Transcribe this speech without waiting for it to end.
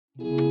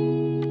Welcome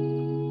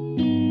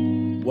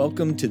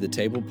to the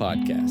Table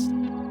Podcast.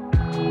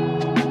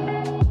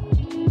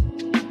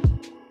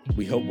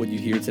 We hope what you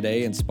hear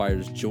today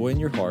inspires joy in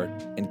your heart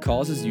and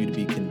causes you to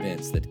be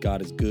convinced that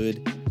God is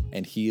good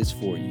and He is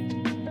for you.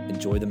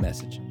 Enjoy the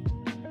message.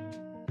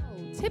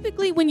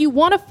 Typically, when you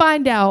want to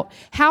find out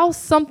how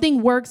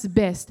something works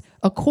best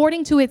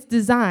according to its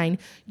design,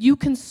 you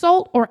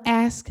consult or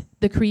ask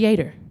the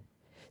Creator.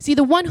 See,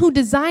 the one who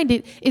designed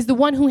it is the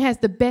one who has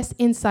the best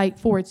insight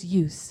for its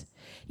use.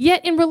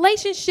 Yet in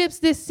relationships,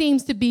 this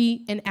seems to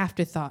be an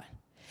afterthought.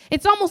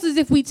 It's almost as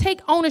if we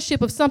take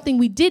ownership of something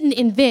we didn't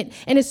invent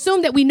and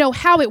assume that we know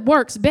how it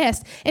works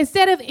best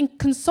instead of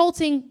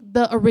consulting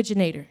the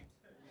originator.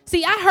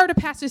 See, I heard a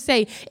pastor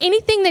say,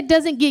 anything that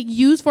doesn't get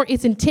used for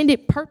its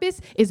intended purpose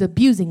is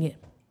abusing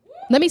it.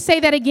 Let me say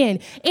that again.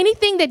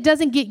 Anything that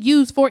doesn't get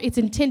used for its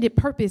intended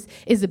purpose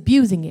is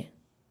abusing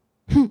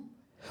it.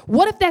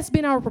 What if that's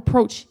been our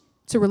approach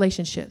to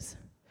relationships?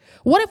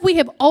 What if we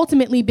have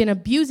ultimately been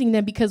abusing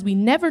them because we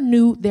never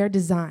knew their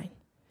design?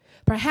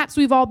 Perhaps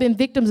we've all been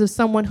victims of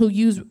someone who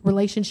used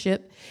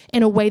relationship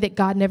in a way that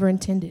God never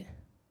intended.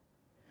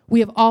 We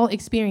have all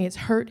experienced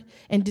hurt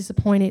and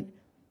disappointed.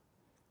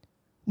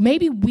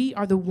 Maybe we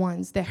are the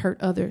ones that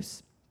hurt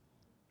others.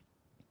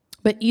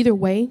 But either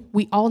way,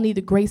 we all need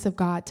the grace of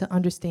God to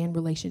understand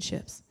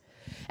relationships.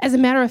 As a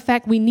matter of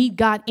fact, we need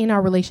God in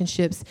our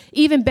relationships.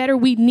 Even better,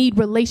 we need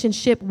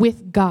relationship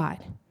with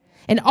God.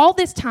 And all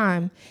this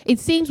time, it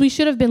seems we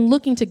should have been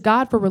looking to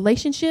God for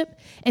relationship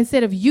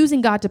instead of using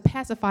God to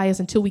pacify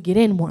us until we get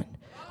in one.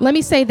 Let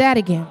me say that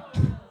again.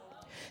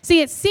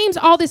 See, it seems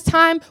all this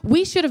time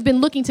we should have been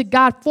looking to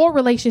God for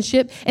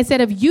relationship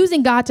instead of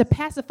using God to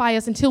pacify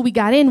us until we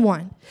got in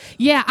one.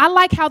 Yeah, I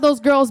like how those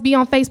girls be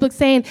on Facebook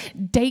saying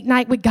date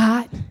night with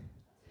God.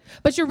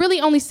 But you're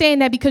really only saying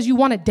that because you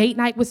want a date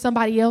night with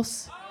somebody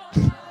else.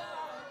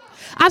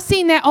 I've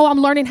seen that, I'm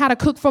learning how to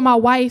cook for my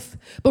wife,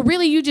 but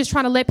really you just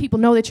trying to let people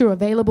know that you're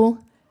available.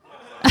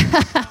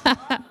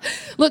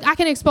 Look, I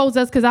can expose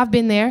us because I've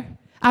been there.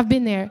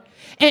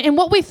 And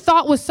what we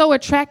thought was so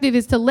attractive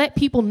is to let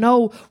people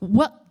know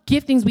what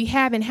giftings we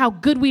have and how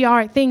good we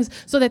are at things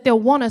so that they'll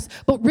want us.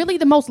 But really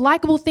the most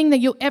likable thing that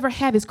you'll ever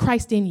have is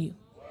Christ in you.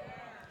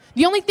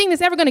 The only thing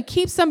that's ever going to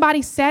keep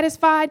somebody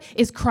satisfied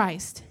is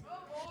Christ.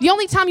 The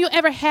only time you'll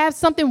ever have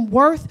something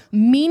worth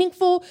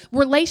meaningful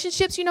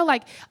relationships,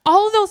 like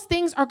all of those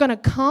things are going to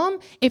come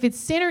if it's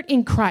centered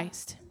in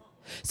Christ.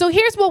 So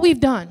here's what we've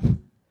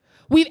done.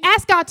 We've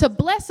asked God to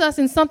bless us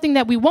in something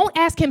that we won't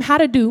ask him how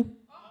to do.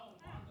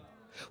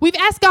 We've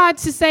asked God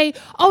to say,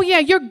 oh yeah,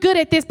 you're good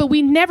at this, but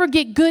we never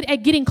get good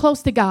at getting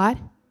close to God.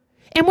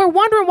 And we're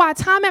wondering why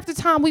time after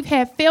time we've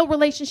had failed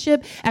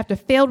relationship after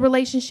failed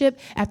relationship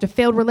after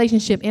failed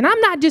relationship. And I'm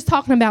not just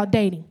talking about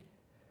dating.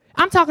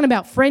 I'm talking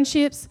about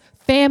friendships,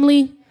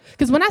 family.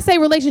 Because when I say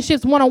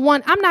relationships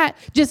one-on-one, I'm not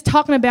just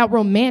talking about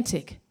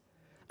romantic.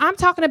 I'm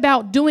talking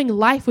about doing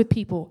life with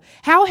people.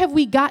 How have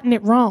we gotten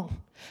it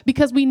wrong?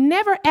 Because we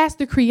never asked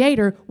the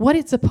Creator what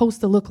it's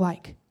supposed to look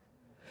like.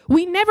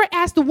 We never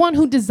asked the one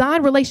who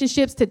designed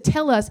relationships to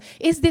tell us,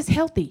 is this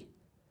healthy?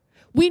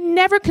 We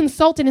never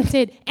consulted and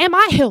said, am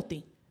I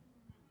healthy?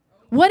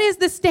 What is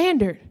the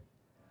standard?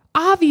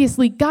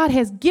 Obviously, God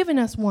has given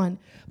us one,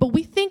 but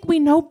we think we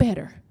know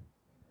better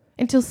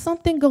until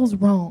something goes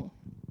wrong.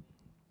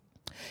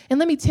 And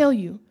let me tell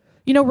you,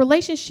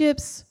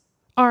 relationships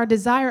are a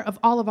desire of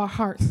all of our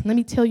hearts. Let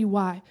me tell you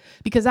why.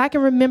 Because I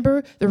can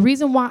remember the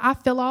reason why I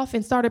fell off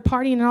and started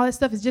partying and all that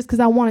stuff is just because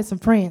I wanted some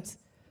friends.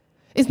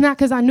 It's not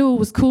because I knew it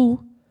was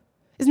cool.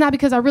 It's not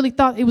because I really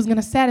thought it was going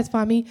to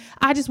satisfy me.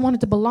 I just wanted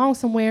to belong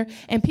somewhere,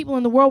 and people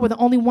in the world were the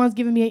only ones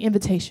giving me an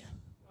invitation.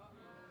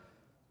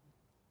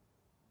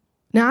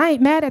 Now, I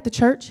ain't mad at the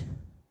church.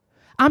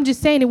 I'm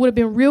just saying it would have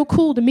been real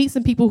cool to meet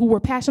some people who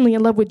were passionately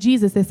in love with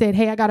Jesus that said,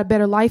 hey, I got a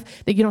better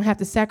life, that you don't have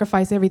to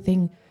sacrifice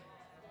everything.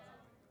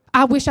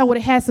 I wish I would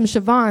have had some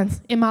Shivons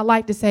in my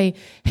life to say,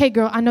 hey,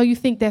 girl, I know you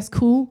think that's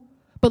cool,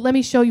 but let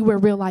me show you where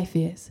real life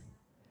is.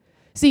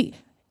 See,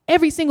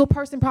 every single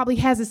person probably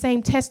has the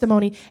same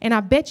testimony, and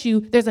I bet you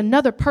there's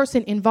another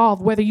person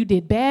involved, whether you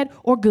did bad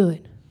or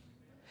good,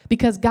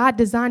 because God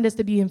designed us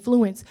to be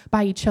influenced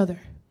by each other.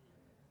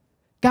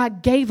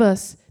 God gave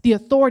us the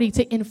authority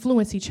to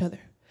influence each other.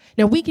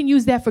 Now, we can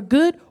use that for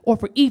good or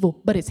for evil,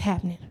 but it's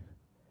happening.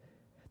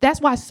 That's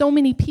why so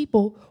many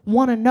people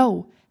want to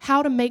know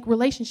how to make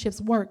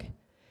relationships work.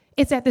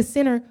 It's at the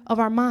center of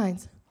our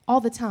minds all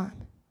the time.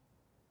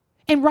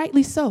 And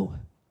rightly so,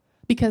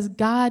 because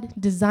God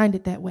designed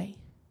it that way.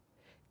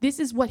 This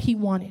is what he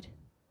wanted,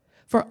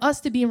 for us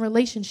to be in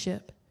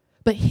relationship,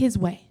 but his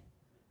way,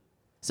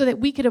 so that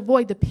we could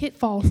avoid the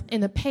pitfalls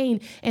and the pain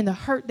and the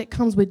hurt that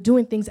comes with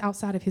doing things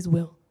outside of his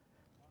will.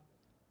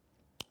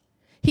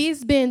 He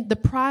has been the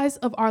prize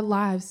of our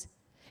lives,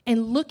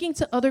 and looking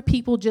to other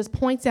people just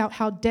points out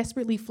how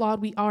desperately flawed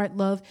we are at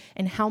love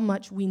and how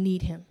much we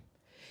need him.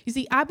 You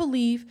see, I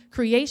believe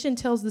creation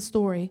tells the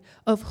story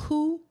of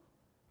who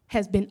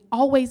has been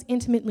always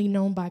intimately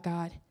known by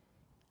God,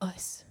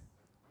 us.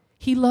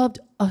 He loved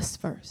us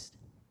first.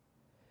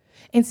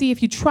 And see,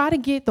 if you try to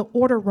get the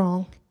order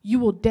wrong, you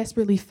will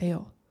desperately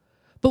fail.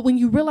 But when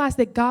you realize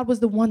that God was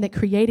the one that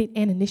created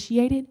and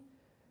initiated,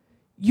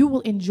 you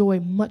will enjoy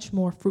much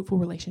more fruitful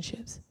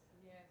relationships.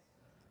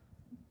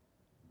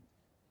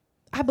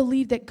 I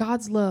believe that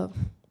God's love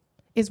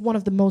is one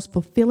of the most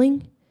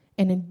fulfilling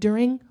and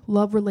enduring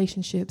love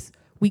relationships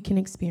we can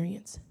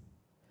experience.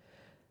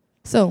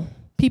 So,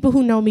 people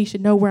who know me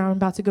should know where I'm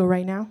about to go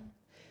right now.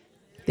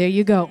 There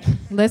you go.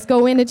 Let's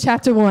go into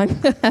chapter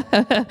 1.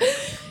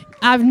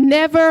 I've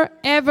never,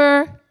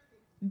 ever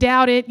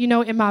doubted,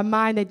 in my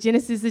mind that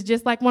Genesis is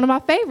just like one of my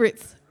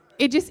favorites.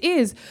 It just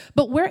is.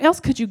 But where else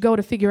could you go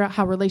to figure out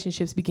how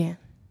relationships began?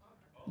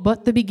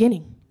 But the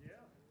beginning.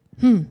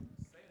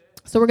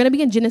 So we're going to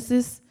be in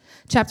Genesis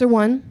chapter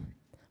 1,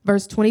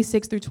 verse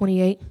 26 through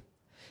 28.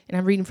 And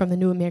I'm reading from the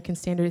New American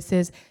Standard. It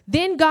says,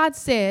 "Then God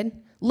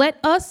said, 'Let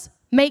us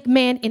make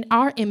man in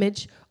our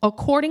image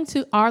according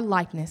to our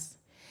likeness.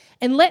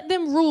 And let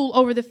them rule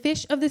over the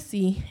fish of the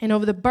sea, and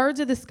over the birds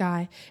of the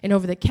sky, and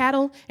over the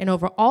cattle, and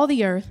over all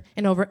the earth,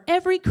 and over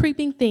every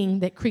creeping thing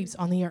that creeps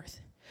on the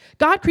earth.'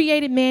 God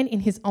created man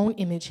in his own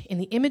image. In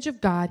the image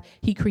of God,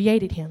 he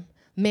created him.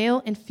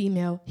 Male and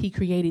female, he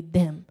created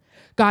them.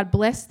 God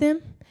blessed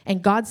them,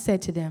 and God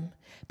said to them,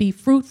 'Be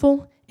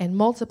fruitful and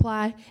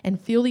multiply and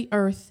fill the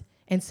earth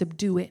and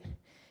subdue it,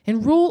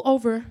 and rule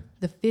over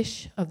the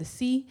fish of the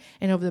sea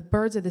and over the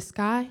birds of the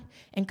sky,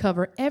 and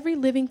cover every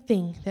living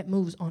thing that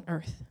moves on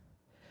earth.'"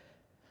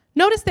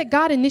 Notice that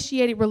God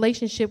initiated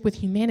relationship with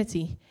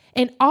humanity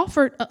and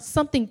offered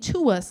something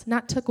to us,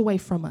 not took away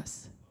from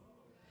us.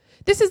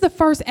 This is the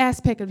first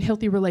aspect of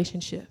healthy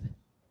relationship.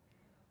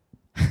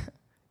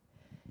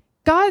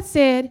 God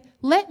said,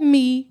 "Let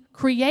me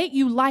create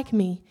you like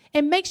me,"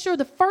 and make sure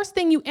the first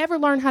thing you ever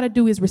learn how to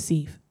do is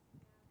receive.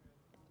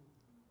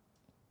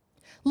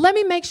 Let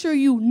me make sure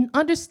you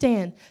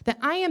understand that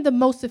I am the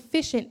most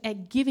efficient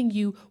at giving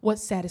you what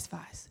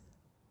satisfies.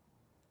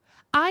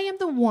 I am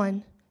the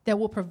one that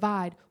will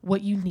provide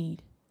what you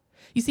need.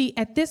 You see,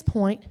 at this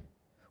point,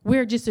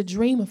 we're just a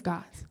dream of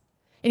God's.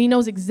 And he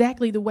knows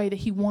exactly the way that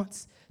he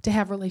wants to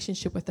have a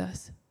relationship with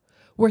us,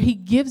 where he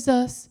gives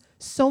us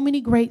so many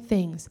great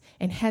things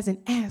and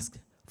hasn't asked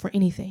for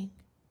anything.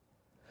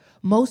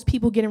 Most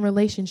people get in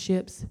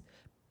relationships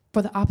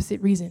for the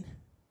opposite reason,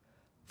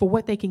 for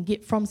what they can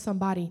get from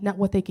somebody, not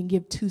what they can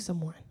give to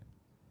someone.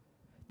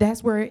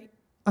 That's where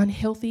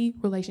unhealthy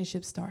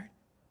relationships start.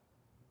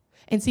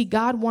 And see,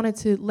 God wanted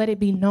to let it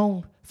be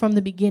known from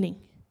the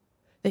beginning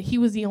that he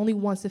was the only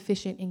one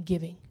sufficient in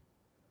giving,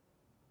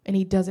 and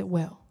he does it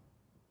well.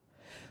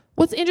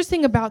 What's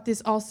interesting about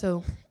this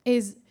also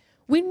is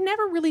we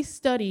never really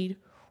studied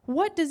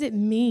what does it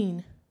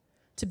mean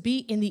to be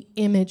in the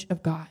image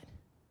of God.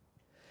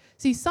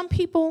 See, some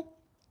people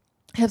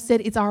have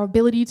said it's our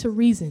ability to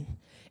reason.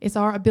 It's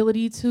our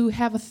ability to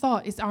have a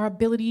thought. It's our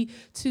ability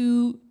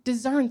to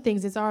discern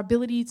things. It's our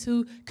ability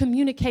to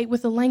communicate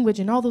with the language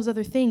and all those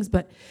other things.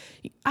 But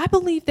I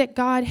believe that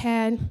God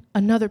had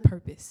another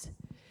purpose.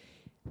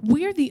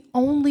 We're the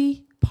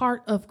only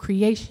part of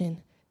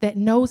creation that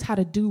knows how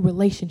to do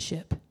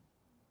relationship,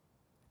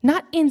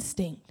 not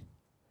instinct.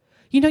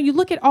 You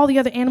look at all the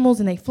other animals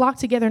and they flock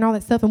together and all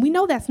that stuff, and we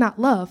know that's not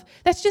love.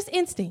 That's just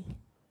instinct.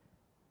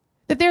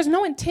 That there's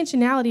no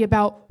intentionality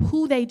about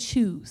who they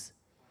choose.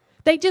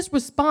 They just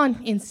respond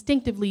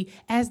instinctively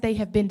as they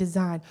have been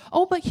designed.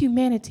 Oh, but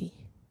humanity,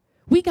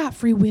 we got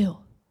free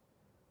will.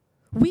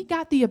 We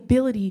got the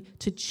ability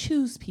to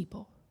choose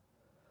people.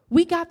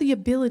 We got the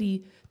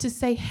ability to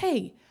say,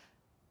 hey,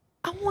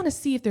 I want to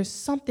see if there's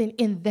something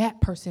in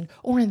that person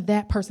or in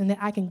that person that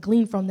I can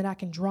glean from, that I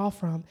can draw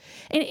from.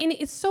 And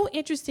it's so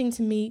interesting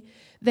to me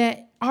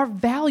that our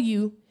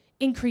value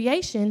in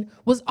creation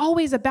was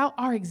always about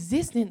our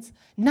existence,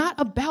 not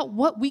about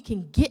what we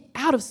can get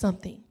out of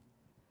something.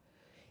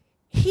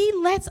 He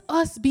lets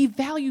us be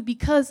valued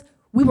because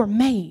we were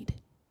made.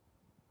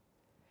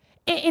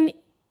 And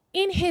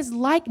in his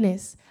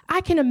likeness,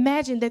 I can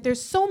imagine that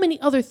there's so many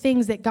other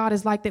things that God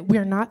is like that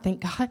we're not,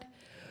 thank God.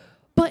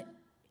 But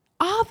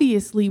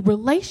obviously,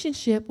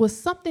 relationship was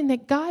something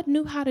that God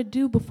knew how to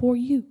do before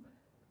you.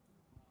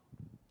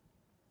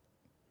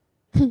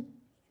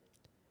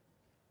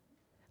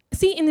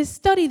 See, in this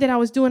study that I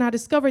was doing, I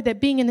discovered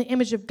that being in the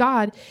image of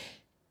God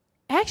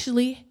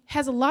actually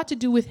has a lot to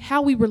do with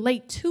how we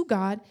relate to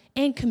God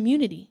and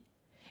community.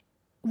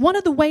 One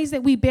of the ways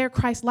that we bear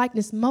Christ's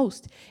likeness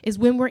most is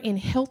when we're in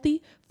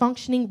healthy,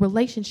 functioning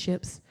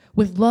relationships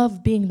with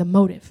love being the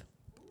motive.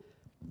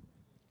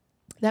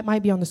 That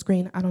might be on the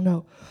screen. I don't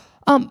know.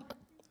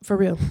 For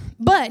real.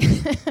 But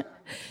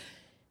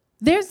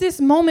there's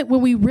this moment where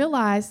we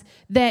realize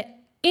that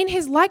in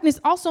his likeness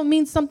also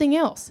means something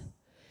else.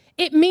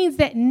 It means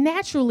that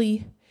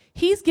naturally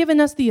he's given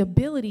us the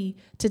ability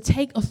to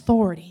take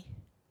authority.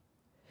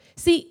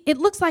 See, it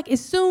looks like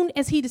as soon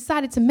as he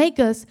decided to make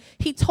us,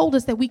 he told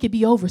us that we could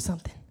be over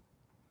something.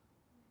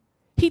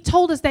 He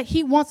told us that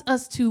he wants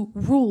us to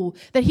rule,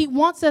 that he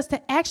wants us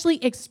to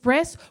actually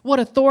express what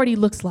authority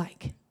looks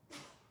like.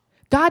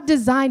 God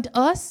designed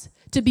us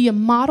to be a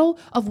model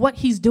of what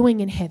he's doing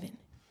in heaven.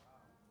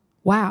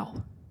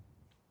 Wow.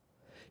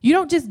 You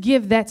don't just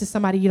give that to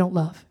somebody you don't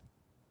love.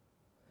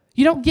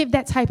 You don't give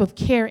that type of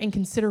care and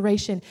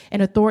consideration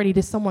and authority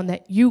to someone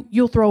that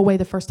you'll throw away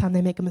the first time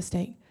they make a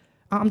mistake.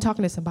 I'm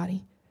talking to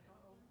somebody.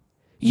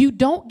 You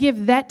don't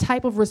give that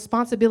type of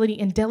responsibility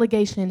and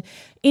delegation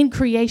in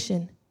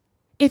creation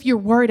if you're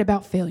worried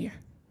about failure.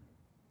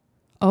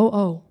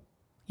 Oh,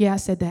 yeah, I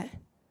said that.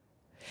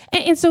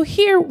 And so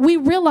here we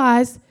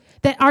realize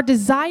that our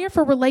desire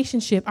for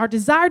relationship, our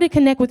desire to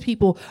connect with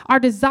people, our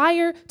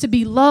desire to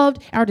be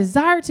loved, our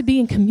desire to be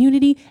in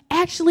community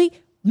actually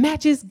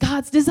matches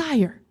God's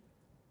desire.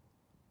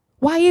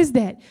 Why is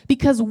that?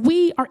 Because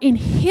we are in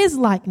his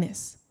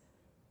likeness.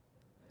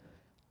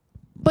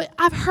 But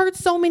I've heard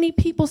so many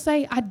people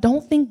say, I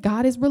don't think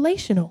God is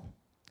relational.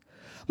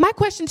 My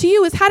question to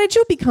you is, how did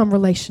you become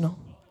relational?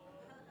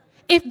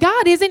 If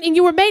God isn't and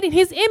you were made in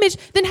his image,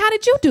 then how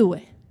did you do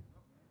it?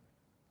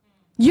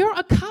 You're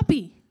a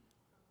copy.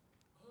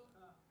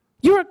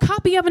 You're a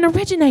copy of an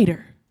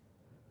originator.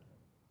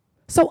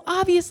 So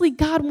obviously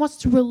God wants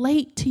to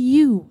relate to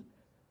you.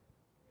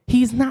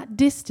 He's not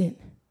distant.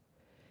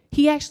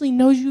 He actually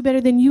knows you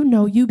better than you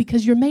know you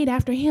because you're made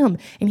after him.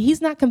 And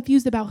he's not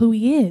confused about who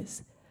he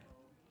is.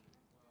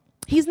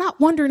 He's not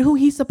wondering who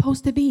he's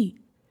supposed to be.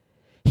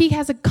 He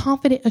has a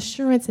confident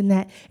assurance in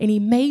that, and he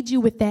made you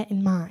with that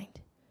in mind.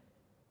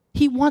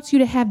 He wants you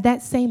to have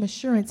that same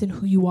assurance in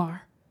who you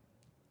are.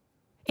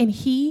 And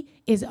he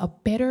is a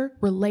better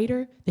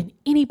relator than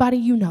anybody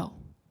you know.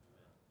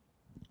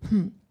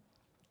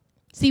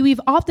 See,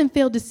 we've often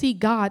failed to see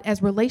God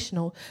as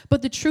relational,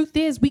 but the truth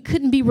is we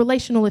couldn't be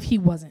relational if he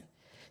wasn't.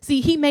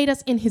 See, he made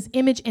us in his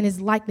image and his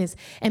likeness.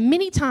 And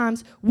many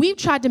times we've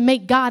tried to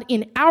make God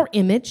in our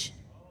image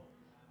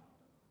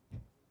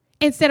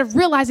instead of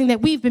realizing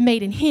that we've been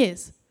made in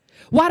his.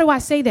 Why do I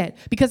say that?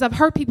 Because I've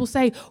heard people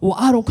say, well,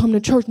 I don't come to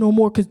church no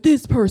more because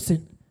this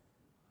person.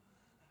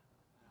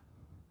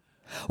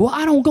 Well,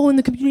 I don't go in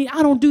the community.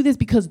 I don't do this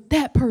because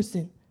that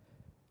person.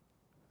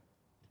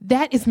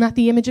 That is not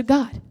the image of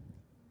God.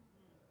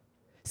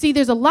 See,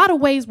 there's a lot of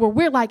ways where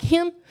we're like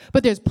him,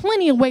 but there's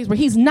plenty of ways where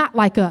he's not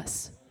like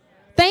us.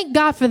 Thank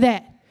God for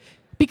that.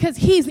 Because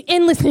he's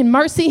endless in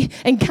mercy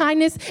and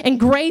kindness and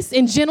grace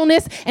and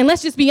gentleness. And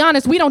let's just be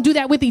honest, we don't do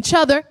that with each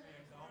other.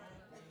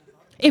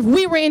 If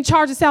we were in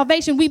charge of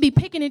salvation, we'd be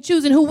picking and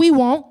choosing who we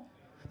want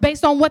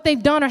based on what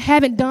they've done or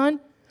haven't done.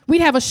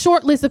 We'd have a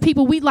short list of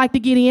people we'd like to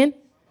get in,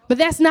 but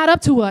that's not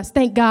up to us,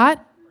 thank God.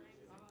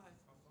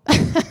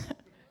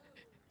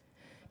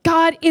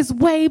 God is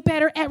way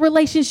better at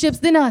relationships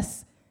than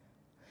us.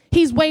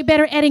 He's way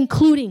better at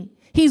including.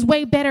 He's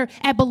way better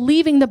at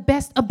believing the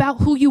best about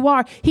who you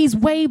are. He's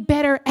way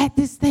better at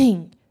this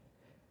thing.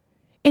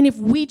 And if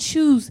we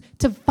choose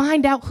to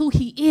find out who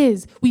he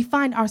is, we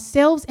find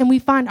ourselves and we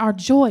find our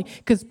joy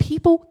because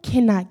people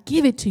cannot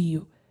give it to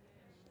you.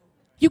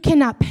 You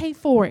cannot pay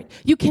for it.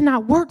 You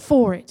cannot work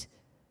for it.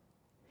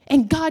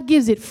 And God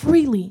gives it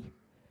freely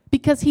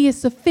because he is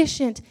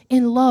sufficient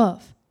in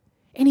love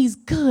and he's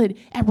good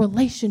at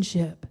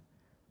relationship.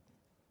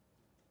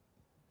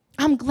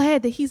 I'm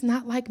glad that he's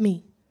not like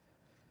me.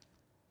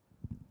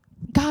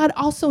 God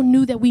also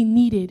knew that we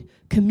needed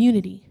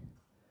community.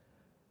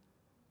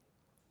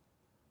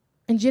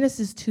 In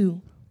Genesis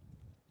 2,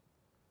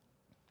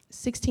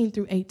 16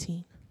 through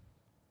 18,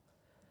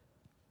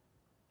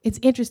 it's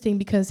interesting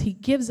because he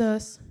gives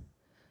us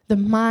the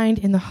mind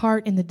and the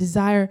heart and the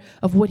desire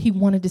of what he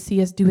wanted to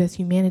see us do as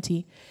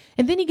humanity.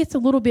 And then he gets a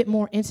little bit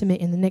more intimate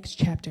in the next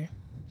chapter.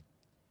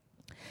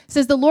 It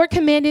says, the Lord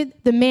commanded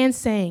the man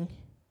saying,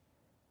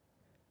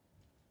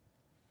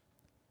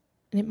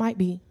 and it might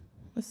be,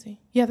 let's see.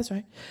 Yeah, that's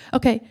right.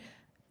 Okay.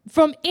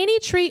 From any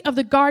tree of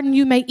the garden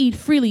you may eat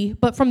freely,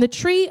 but from the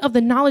tree of the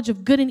knowledge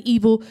of good and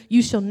evil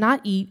you shall not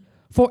eat,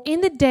 for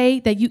in the day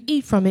that you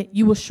eat from it,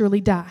 you will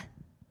surely die.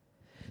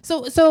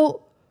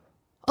 So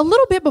a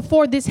little bit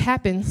before this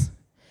happens,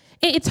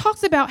 it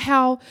talks about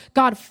how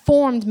God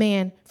formed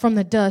man from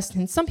the dust.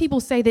 And some people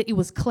say that it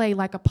was clay,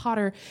 like a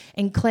potter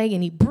and clay,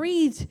 and he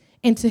breathed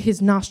into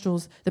his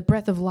nostrils the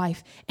breath of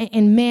life,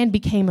 and man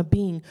became a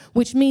being,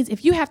 which means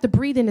if you have to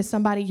breathe into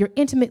somebody, you're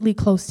intimately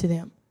close to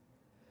them.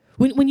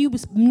 When you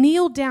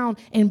kneel down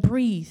and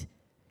breathe,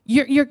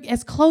 you're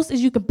as close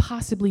as you could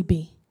possibly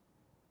be.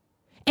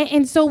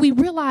 And so we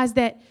realize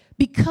that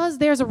because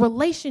there's a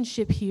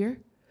relationship here,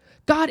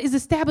 God is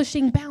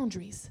establishing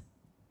boundaries.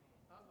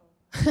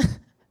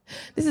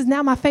 This is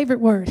now my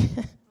favorite word.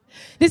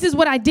 This is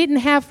what I didn't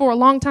have for a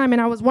long time,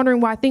 and I was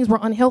wondering why things were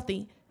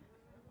unhealthy.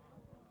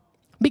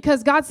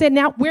 Because God said,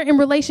 now we're in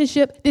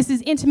relationship, this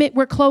is intimate,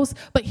 we're close,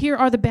 but here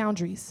are the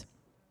boundaries.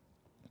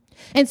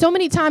 And so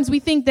many times we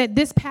think that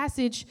this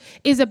passage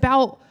is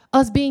about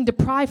us being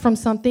deprived from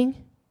something,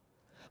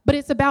 but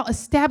it's about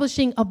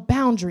establishing a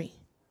boundary.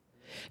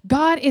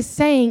 God is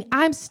saying,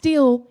 I'm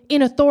still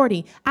in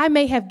authority. I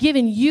may have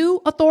given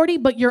you authority,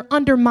 but you're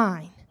under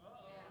mine.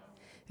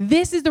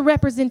 This is the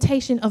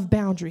representation of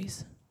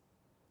boundaries,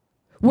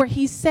 where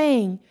he's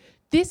saying,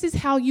 this is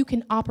how you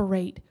can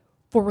operate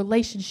for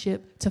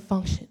relationship to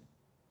function.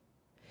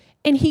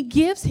 And he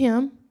gives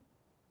him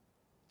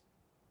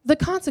the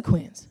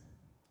consequence.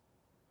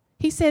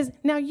 He says,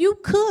 now you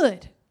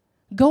could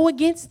go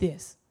against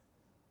this,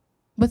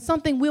 but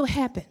something will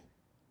happen.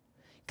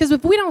 Because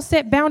if we don't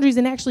set boundaries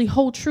and actually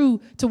hold true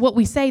to what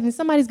we say, then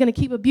somebody's going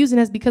to keep abusing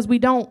us because we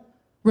don't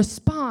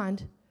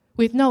respond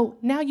with, no,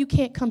 now you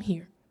can't come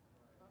here.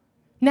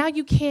 Now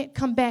you can't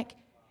come back.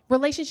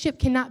 Relationship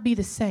cannot be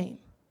the same.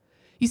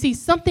 You see,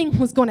 something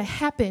was going to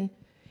happen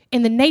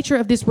in the nature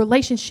of this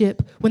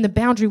relationship when the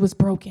boundary was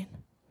broken.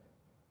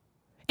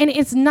 And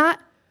it's not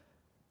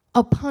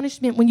a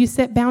punishment when you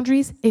set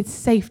boundaries, it's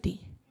safety.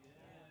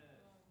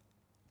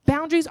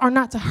 Boundaries are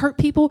not to hurt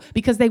people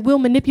because they will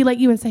manipulate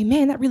you and say,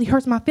 man, that really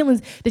hurts my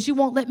feelings that you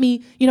won't let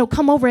me,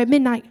 come over at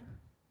midnight.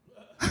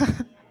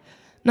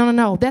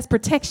 No. That's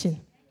protection.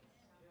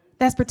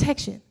 That's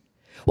protection.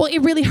 Well, it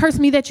really hurts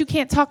me that you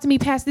can't talk to me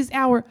past this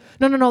hour.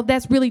 No.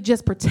 That's really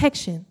just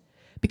protection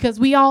because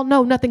we all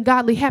know nothing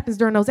godly happens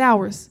during those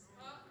hours.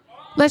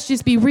 Let's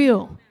just be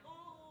real.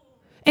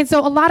 And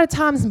so a lot of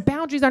times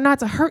boundaries are not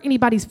to hurt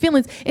anybody's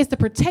feelings. It's to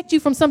protect you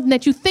from something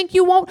that you think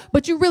you want,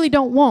 but you really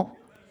don't want.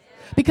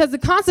 Because the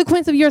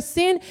consequence of your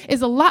sin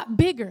is a lot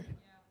bigger.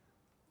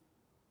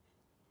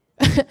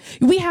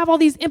 We have all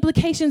these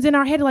implications in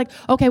our head like,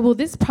 okay, well,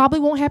 this probably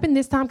won't happen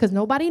this time because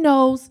nobody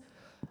knows.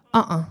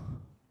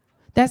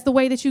 That's the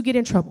way that you get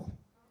in trouble.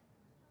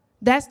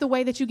 That's the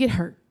way that you get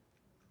hurt.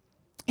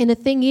 And the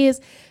thing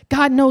is,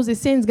 God knows that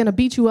sin's going to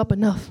beat you up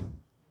enough.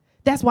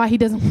 That's why he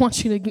doesn't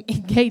want you to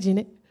engage in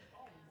it.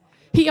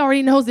 He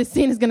already knows that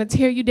sin is going to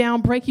tear you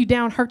down, break you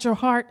down, hurt your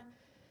heart.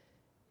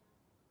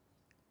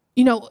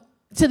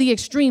 To the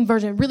extreme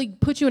version, really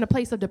put you in a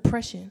place of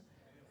depression.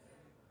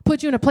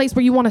 Put you in a place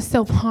where you want to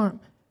self-harm.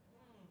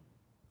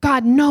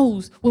 God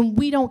knows when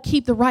we don't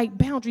keep the right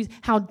boundaries,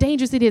 how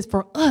dangerous it is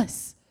for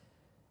us.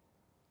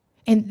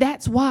 And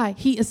that's why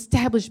he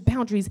established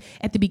boundaries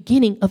at the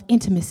beginning of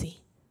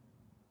intimacy.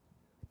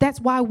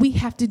 That's why we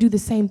have to do the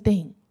same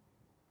thing.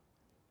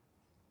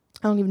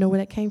 I don't even know where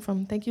that came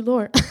from. Thank you,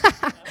 Lord.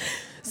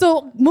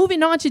 So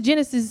moving on to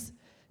Genesis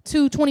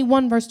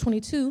 2:21, verse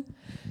 22.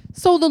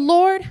 So the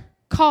Lord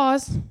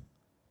caused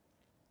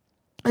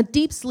a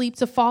deep sleep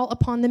to fall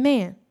upon the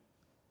man,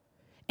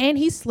 and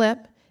he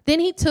slept. Then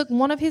he took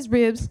one of his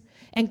ribs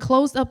and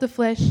closed up the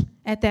flesh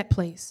at that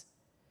place.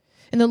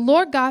 And the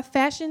Lord God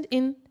fashioned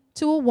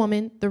into a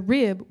woman the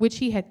rib which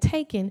he had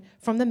taken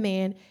from the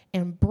man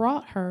and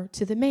brought her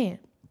to the man.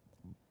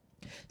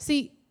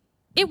 See,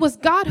 it was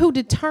God who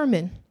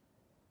determined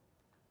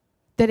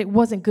that it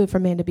wasn't good for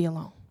man to be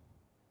alone.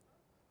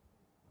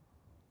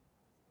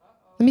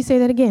 Let me say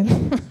that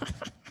again.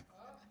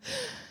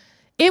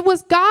 It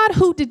was God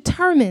who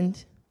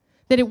determined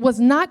that it was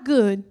not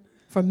good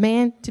for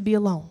man to be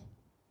alone.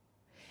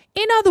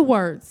 In other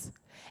words,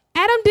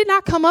 Adam did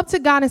not come up to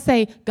God and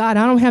say, God,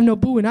 I don't have no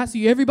boo, and I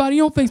see everybody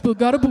on Facebook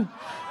got a boo.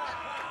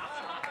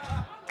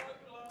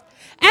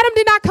 Adam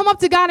did not come up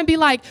to God and be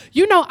like,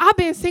 I've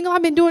been single,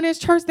 I've been doing this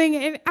church thing,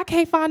 and I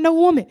can't find no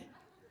woman.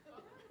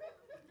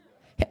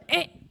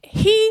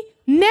 He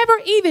never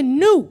even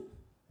knew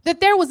that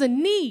there was a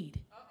need.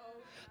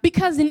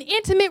 Because an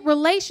intimate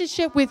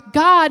relationship with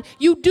God,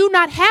 you do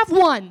not have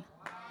one.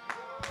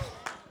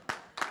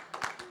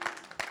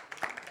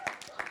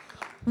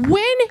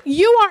 When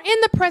you are in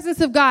the presence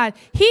of God,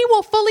 he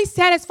will fully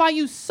satisfy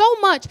you so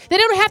much that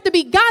it'll have to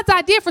be God's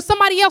idea for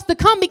somebody else to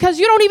come because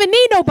you don't even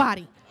need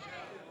nobody.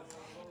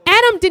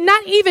 Adam did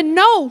not even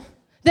know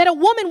that a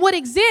woman would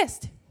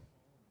exist.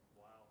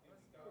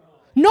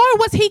 Nor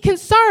was he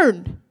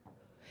concerned.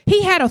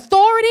 He had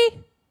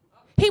authority.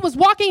 He was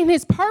walking in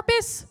his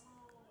purpose.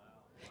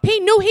 He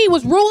knew he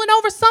was ruling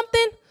over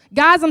something.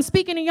 Guys, I'm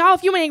speaking to y'all.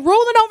 If you ain't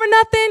ruling over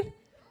nothing,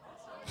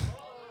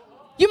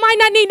 you might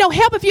not need no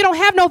help if you don't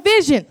have no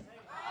vision.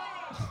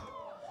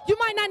 You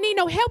might not need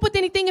no help with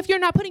anything if you're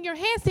not putting your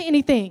hands to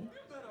anything.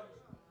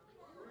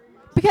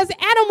 Because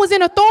Adam was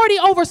in authority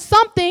over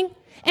something,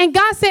 and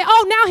God said,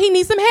 oh, now he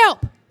needs some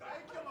help.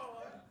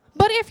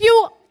 But if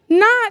you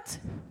not,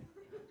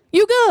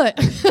 you good.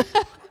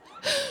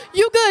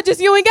 You good, just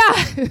you and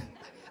God.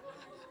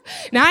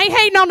 Now, I ain't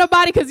hating on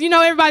nobody because,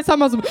 everybody's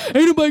talking about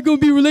ain't nobody going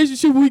to be in a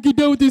relationship when we get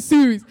done with this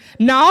series.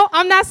 No,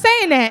 I'm not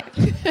saying that.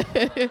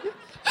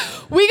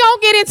 We going to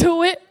get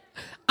into it.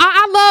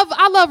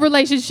 I love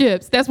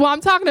relationships. That's why I'm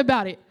talking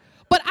about it.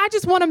 But I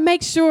just want to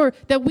make sure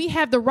that we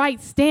have the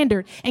right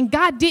standard. And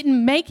God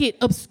didn't make it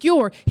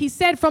obscure. He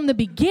said from the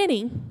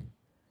beginning,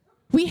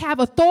 we have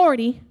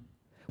authority.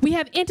 We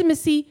have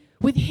intimacy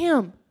with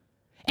him.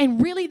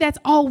 And really, that's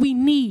all we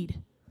need.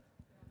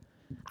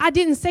 I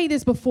didn't say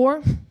this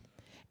before.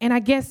 And I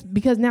guess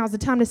because now is the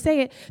time to say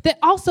it, that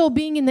also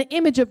being in the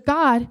image of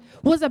God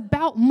was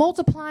about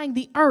multiplying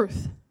the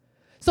earth.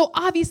 So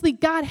obviously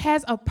God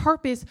has a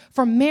purpose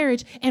for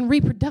marriage and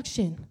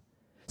reproduction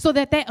so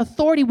that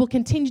authority will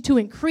continue to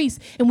increase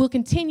and will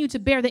continue to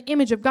bear the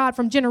image of God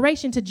from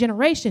generation to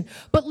generation.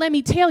 But let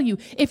me tell you,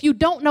 if you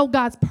don't know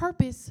God's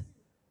purpose,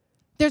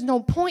 there's no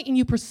point in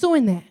you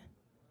pursuing that.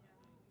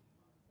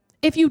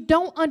 If you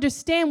don't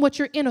understand what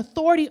you're in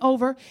authority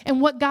over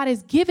and what God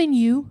has given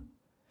you,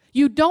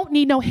 you don't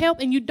need no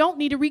help and you don't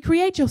need to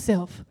recreate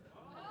yourself.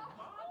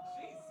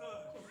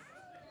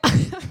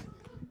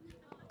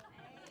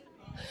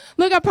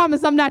 Look, I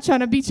promise I'm not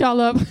trying to beat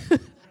y'all up.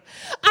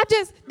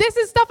 This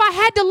is stuff I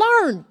had to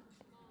learn.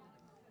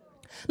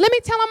 Let me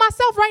tell on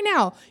myself right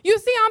now. You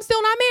see, I'm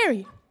still not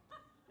married.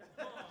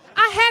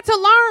 I had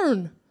to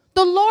learn.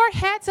 The Lord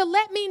had to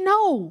let me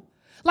know.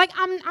 Like,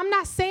 I'm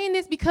not saying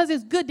this because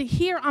it's good to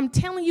hear. I'm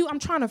telling you, I'm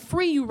trying to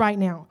free you right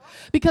now.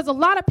 Because a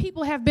lot of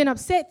people have been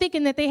upset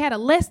thinking that they had a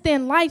less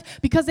than life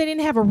because they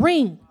didn't have a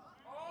ring.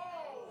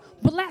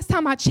 But last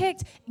time I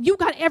checked, you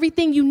got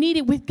everything you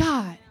needed with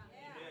God.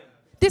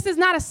 This is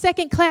not a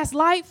second-class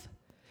life.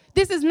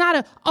 This is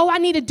not I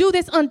need to do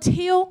this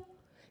until.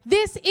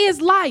 This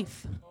is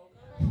life.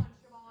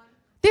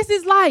 This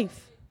is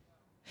life.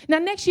 Now,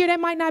 next year, that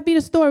might not be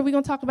the story. We're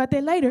going to talk about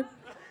that later.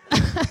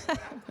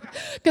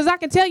 Because I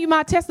can tell you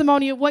my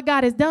testimony of what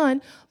God has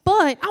done.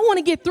 But I want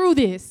to get through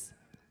this.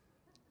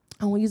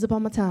 I won't use up all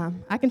my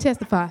time. I can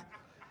testify.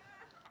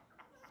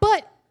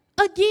 But,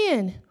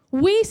 again,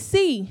 we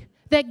see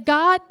that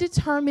God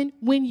determined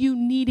when you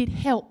needed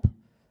help.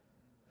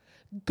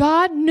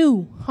 God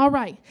knew, all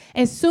right,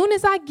 as soon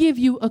as I give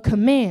you a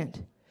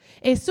command,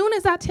 as soon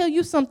as I tell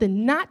you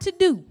something not to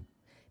do,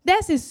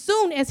 that's as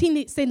soon as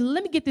he said,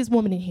 let me get this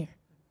woman in here.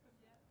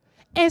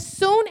 As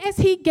soon as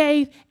he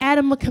gave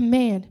Adam a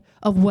command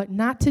of what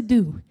not to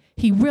do,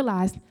 he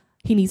realized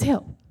he needs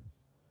help.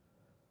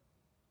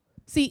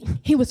 See,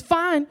 he was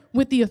fine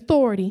with the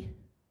authority,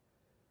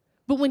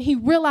 but when he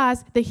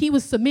realized that he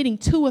was submitting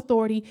to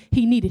authority,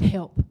 he needed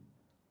help.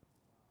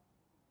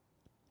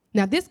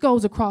 Now, this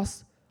goes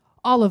across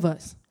all of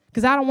us,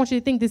 because I don't want you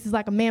to think this is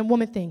like a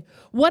man-woman thing.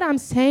 What I'm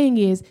saying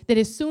is that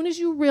as soon as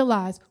you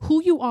realize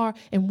who you are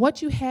and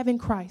what you have in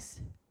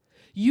Christ,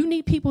 you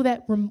need people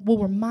that will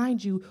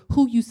remind you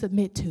who you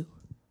submit to.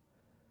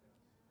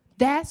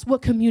 That's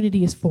what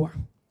community is for.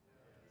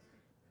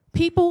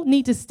 People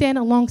need to stand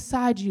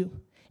alongside you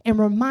and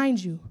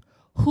remind you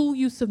who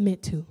you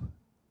submit to.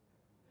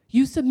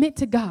 You submit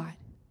to God.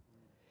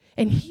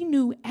 And he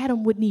knew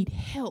Adam would need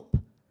help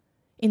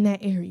in that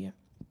area.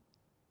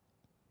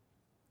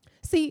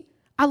 See,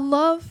 I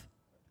love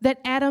that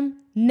Adam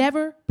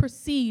never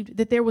perceived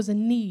that there was a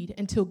need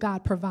until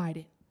God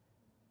provided.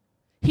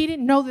 He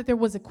didn't know that there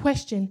was a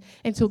question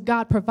until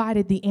God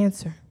provided the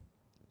answer.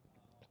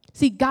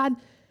 See, God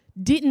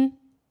didn't,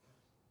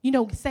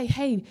 say,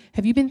 hey,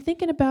 have you been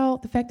thinking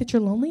about the fact that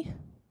you're lonely?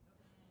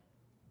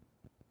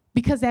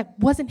 Because that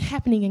wasn't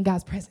happening in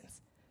God's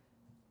presence.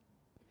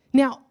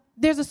 Now,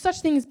 there's a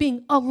such thing as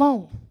being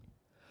alone,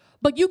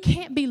 but you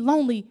can't be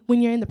lonely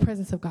when you're in the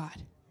presence of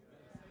God.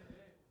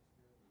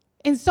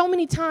 And so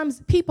many times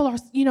people are,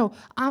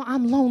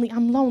 I'm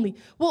lonely.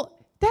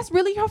 Well, that's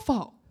really your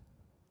fault.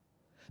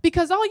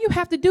 Because all you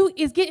have to do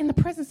is get in the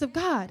presence of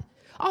God.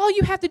 All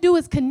you have to do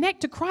is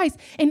connect to Christ,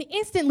 and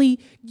instantly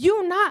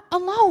you're not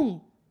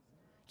alone.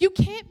 You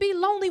can't be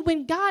lonely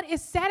when God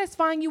is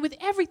satisfying you with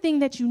everything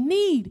that you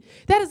need.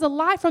 That is a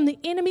lie from the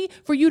enemy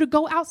for you to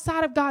go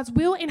outside of God's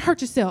will and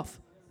hurt yourself.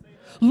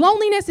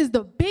 Loneliness is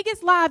the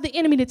biggest lie of the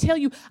enemy to tell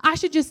you I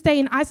should just stay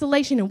in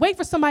isolation and wait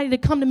for somebody to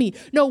come to me.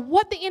 No,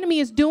 what the enemy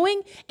is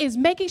doing is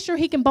making sure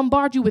he can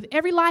bombard you with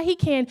every lie he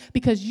can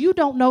because you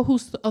don't know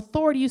whose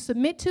authority you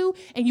submit to,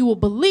 and you will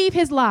believe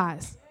his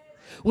lies.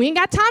 We ain't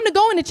got time to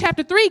go into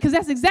chapter 3 because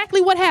that's exactly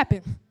what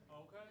happened.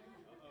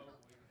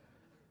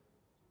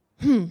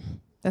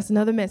 That's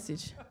another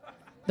message.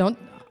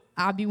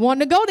 I'll be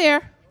wanting to go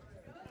there.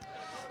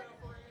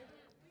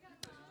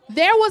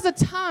 There was a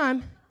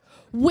time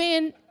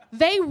when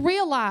they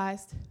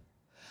realized,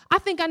 I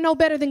think I know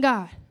better than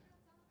God.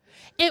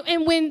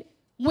 And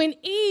when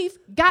Eve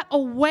got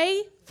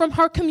away from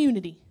her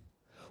community,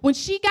 when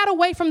she got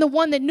away from the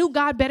one that knew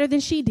God better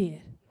than she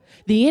did,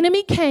 the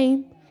enemy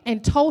came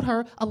and told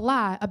her a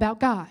lie about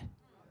God.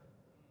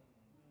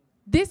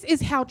 This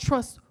is how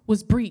trust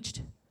was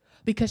breached,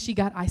 because she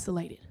got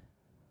isolated.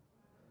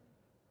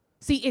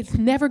 See, it's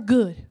never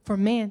good for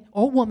man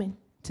or woman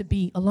to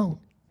be alone.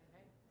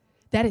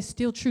 That is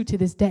still true to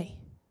this day.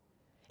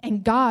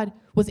 And God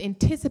was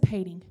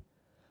anticipating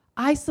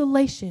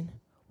isolation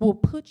will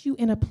put you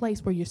in a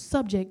place where you're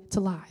subject to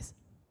lies.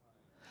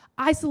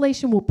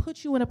 Isolation will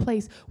put you in a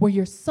place where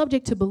you're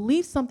subject to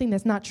believe something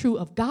that's not true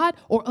of God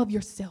or of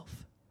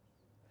yourself.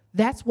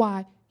 That's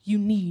why you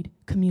need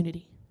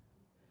community.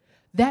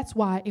 That's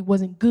why it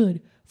wasn't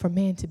good for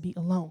man to be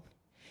alone.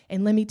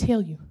 And let me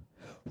tell you,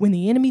 when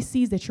the enemy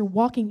sees that you're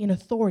walking in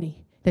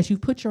authority, that you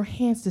put your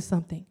hands to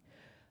something,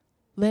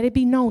 let it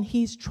be known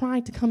he's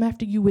trying to come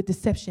after you with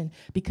deception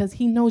because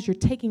he knows you're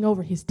taking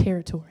over his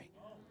territory.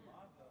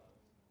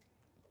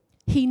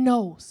 He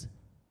knows.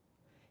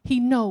 He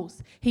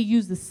knows. He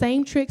used the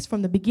same tricks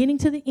from the beginning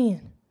to the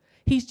end.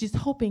 He's just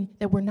hoping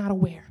that we're not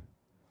aware.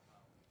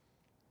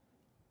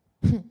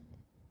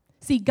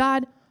 See,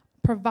 God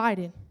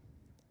provided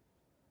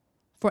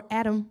for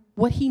Adam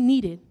what he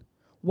needed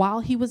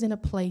while he was in a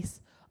place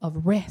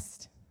of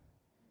rest.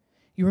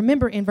 You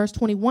remember in verse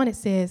 21 it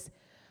says,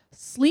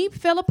 sleep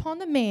fell upon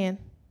the man,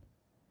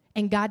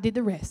 and God did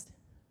the rest.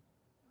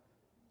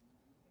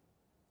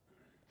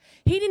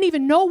 He didn't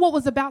even know what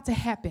was about to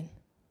happen.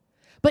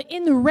 But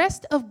in the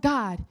rest of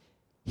God,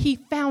 he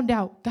found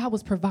out God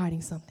was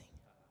providing something.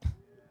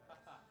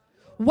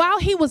 While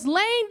he was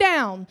laying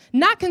down,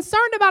 not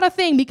concerned about a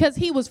thing because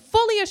he was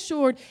fully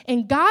assured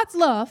in God's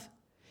love,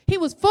 he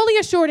was fully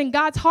assured in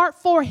God's heart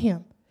for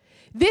him.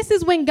 This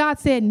is when God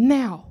said,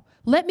 now,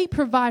 let me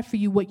provide for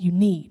you what you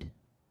need.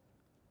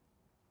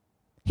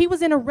 He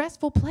was in a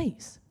restful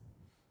place.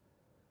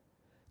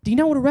 Do you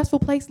know what a restful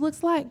place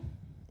looks like?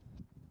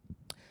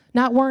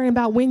 Not worrying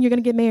about when you're going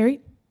to get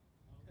married.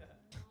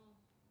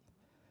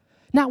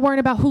 Not worrying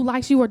about who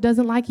likes you or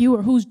doesn't like you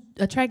or who's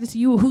attracted to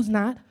you or who's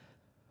not.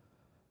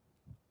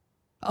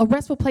 A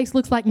restful place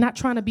looks like not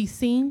trying to be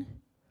seen,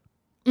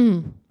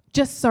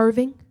 just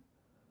serving.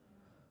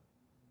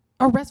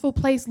 A restful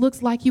place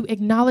looks like you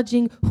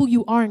acknowledging who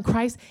you are in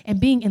Christ and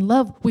being in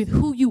love with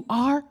who you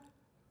are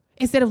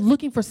instead of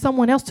looking for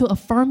someone else to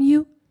affirm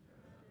you.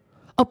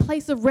 A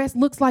place of rest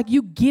looks like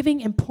you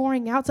giving and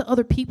pouring out to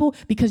other people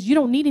because you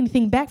don't need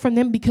anything back from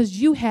them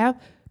because you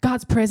have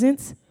God's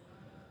presence.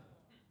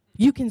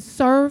 You can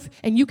serve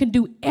and you can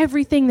do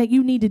everything that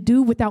you need to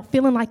do without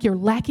feeling like you're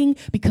lacking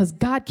because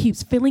God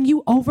keeps filling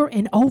you over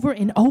and over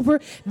and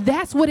over.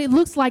 That's what it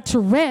looks like to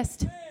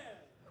rest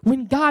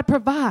when God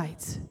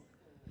provides.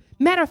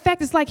 Matter of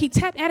fact, it's like he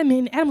tapped Adam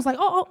and Adam was like,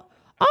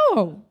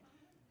 oh,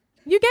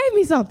 you gave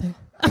me something.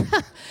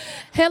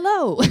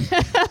 Hello.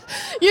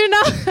 You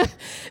know,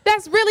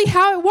 that's really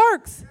how it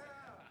works.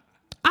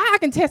 I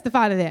can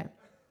testify to that.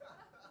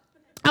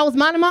 I was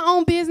minding my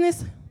own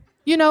business,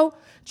 you know,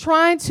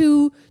 trying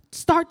to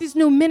start this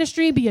new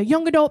ministry, be a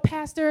young adult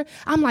pastor.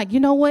 I'm like, you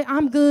know what?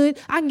 I'm good.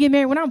 I can get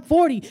married when I'm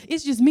 40.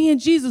 It's just me and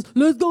Jesus.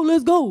 Let's go,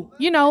 let's go.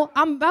 You know,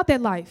 I'm about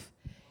that life.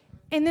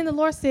 And then the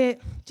Lord said,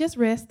 just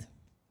rest.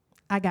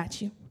 I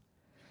got you.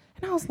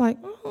 And I was like,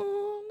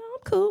 oh, no,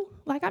 I'm cool.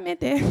 Like, I meant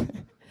that.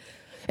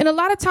 And a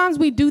lot of times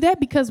we do that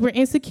because we're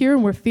insecure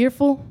and we're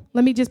fearful.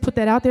 Let me just put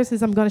that out there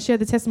since I'm going to share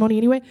the testimony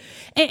anyway.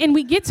 And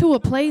we get to a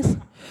place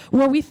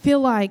where we feel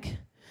like,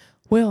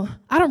 well,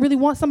 I don't really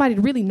want somebody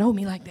to really know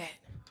me like that.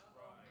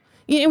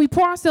 And we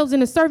pour ourselves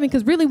into serving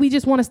because really we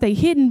just want to stay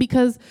hidden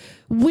because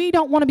we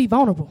don't want to be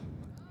vulnerable.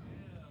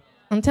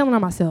 I'm telling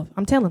on myself.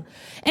 I'm telling.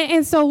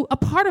 And so a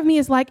part of me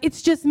is like,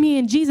 it's just me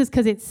and Jesus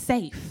because it's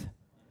safe.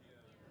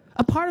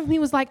 A part of me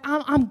was like,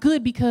 I'm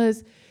good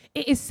because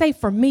it's safe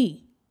for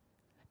me.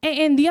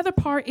 And the other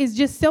part is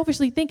just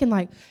selfishly thinking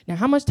like, now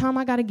how much time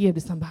I got to give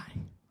to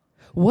somebody?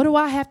 What do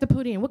I have to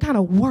put in? What kind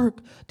of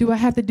work do I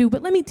have to do?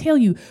 But let me tell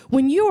you,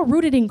 when you are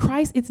rooted in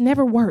Christ, it's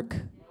never work.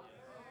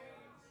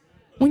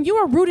 When you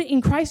are rooted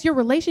in Christ, your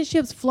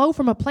relationships flow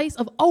from a place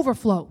of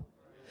overflow.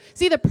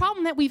 See, the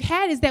problem that we've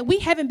had is that we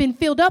haven't been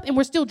filled up and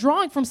we're still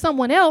drawing from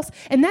someone else.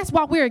 And that's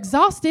why we're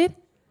exhausted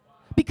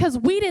because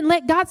we didn't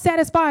let God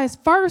satisfy us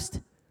first.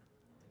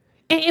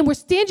 And we're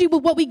stingy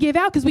with what we give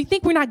out because we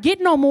think we're not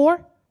getting no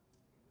more.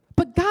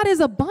 But God is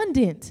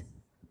abundant.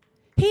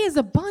 He is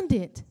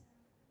abundant.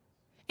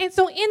 And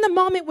so in the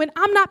moment when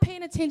I'm not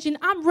paying attention,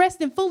 I'm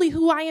resting fully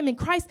who I am in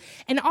Christ,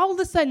 and all of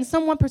a sudden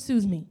someone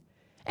pursues me.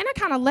 And I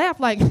kind of laugh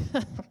like,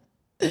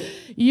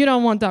 you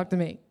don't want to talk to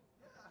me.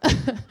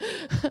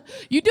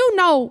 You do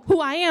know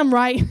who I am,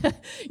 right?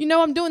 You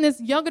know, I'm doing this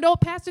young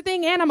adult pastor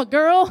thing, and I'm a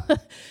girl.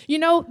 You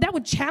know, that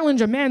would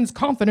challenge a man's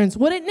confidence,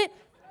 wouldn't it?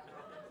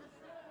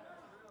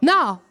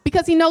 No,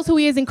 because he knows who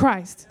he is in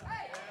Christ.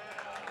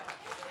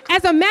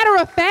 As a matter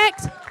of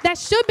fact, that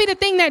should be the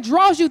thing that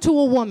draws you to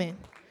a woman.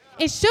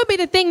 It should be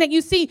the thing that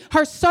you see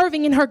her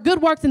serving in her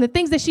good works and the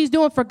things that she's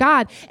doing for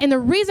God. And the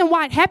reason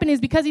why it happened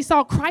is because he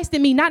saw Christ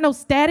in me, not no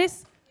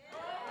status,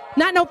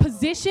 not no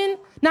position,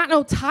 not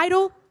no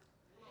title.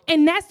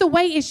 And that's the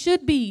way it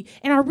should be.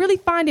 And I really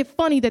find it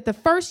funny that the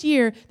first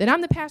year that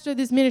I'm the pastor of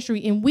this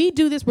ministry and we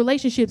do this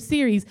relationship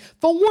series,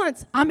 for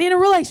once, I'm in a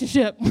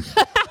relationship.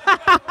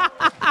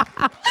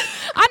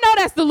 I know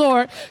that's the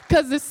Lord,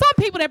 because there's some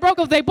people that broke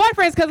up with their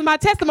boyfriends because of my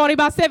testimony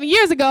about 7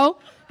 years ago.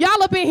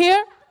 Y'all up in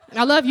here?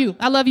 I love you.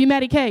 I love you,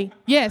 Maddie K.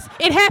 Yes,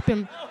 it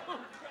happened.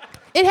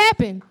 It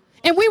happened.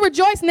 And we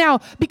rejoice now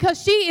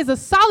because she is a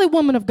solid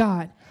woman of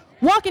God,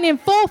 walking in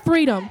full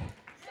freedom.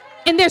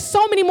 And there's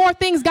so many more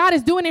things God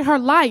is doing in her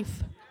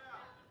life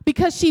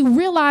because she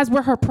realized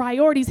where her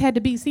priorities had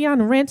to be. See, I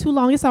ran too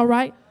long. It's all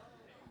right.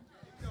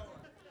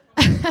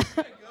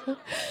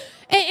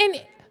 And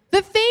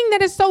the thing that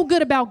is so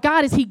good about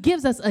God is he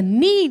gives us a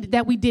need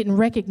that we didn't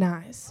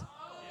recognize.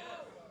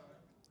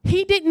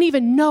 He didn't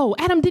even know.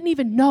 Adam didn't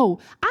even know.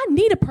 I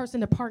need a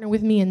person to partner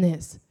with me in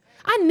this.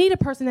 I need a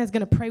person that's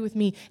going to pray with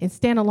me and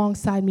stand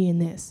alongside me in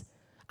this.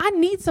 I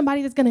need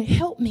somebody that's going to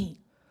help me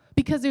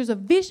because there's a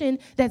vision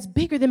that's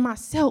bigger than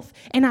myself.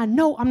 And I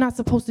know I'm not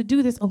supposed to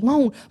do this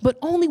alone, but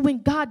only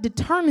when God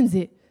determines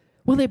it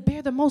will it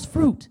bear the most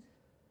fruit.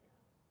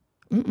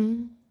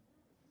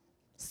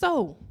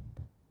 So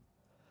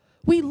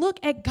we look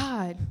at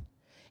God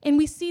and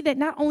we see that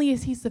not only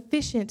is he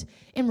sufficient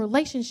in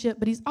relationship,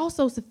 but he's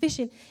also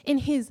sufficient in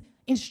his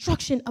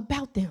instruction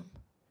about them.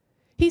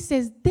 He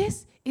says,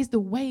 this is the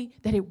way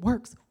that it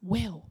works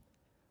well.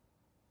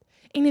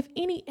 And if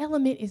any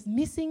element is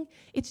missing,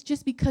 it's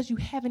just because you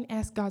haven't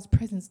asked God's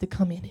presence to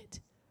come in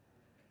it.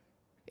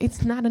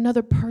 It's not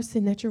another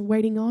person that you're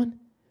waiting on.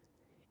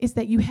 It's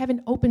that you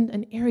haven't opened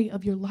an area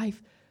of your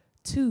life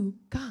to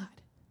God.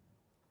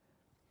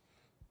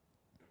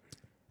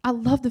 I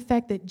love the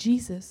fact that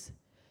Jesus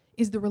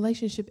is the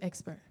relationship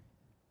expert.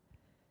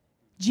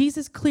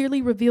 Jesus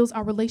clearly reveals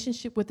our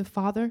relationship with the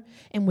Father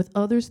and with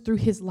others through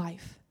his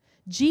life.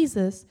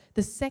 Jesus,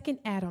 the second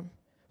Adam,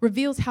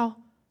 reveals how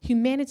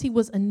humanity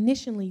was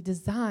initially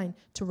designed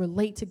to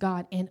relate to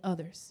God and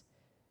others.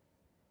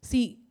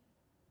 See,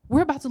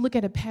 we're about to look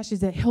at a passage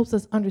that helps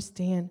us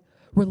understand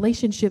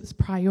relationships'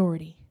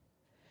 priority.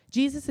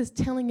 Jesus is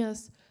telling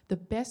us the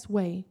best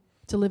way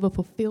to live a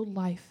fulfilled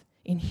life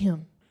in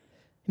him.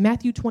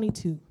 Matthew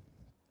 22,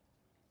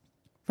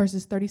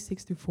 verses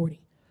 36 through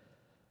 40.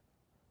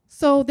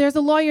 So there's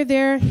a lawyer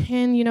there,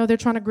 and, they're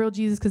trying to grill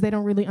Jesus because they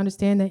don't really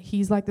understand that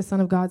he's like the Son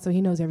of God, so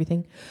he knows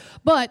everything.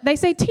 But they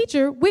say,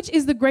 "Teacher, which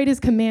is the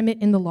greatest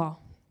commandment in the law?"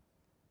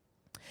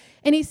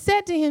 And he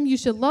said to him, "You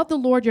should love the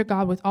Lord your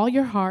God with all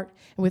your heart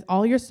and with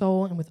all your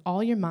soul and with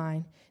all your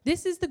mind.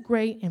 This is the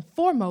great and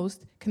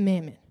foremost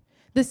commandment.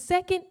 The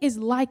second is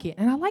like it."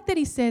 And I like that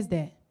he says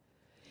that.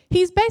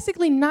 He's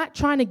basically not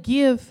trying to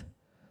give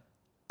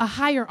a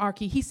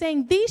hierarchy. He's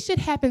saying these should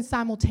happen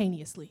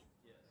simultaneously.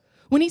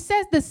 When he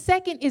says the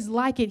second is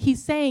like it,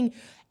 he's saying,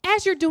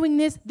 as you're doing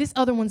this, this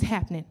other one's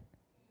happening.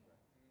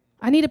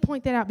 I need to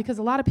point that out because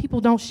a lot of people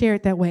don't share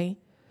it that way.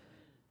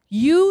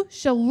 You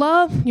shall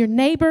love your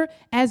neighbor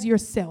as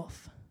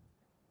yourself.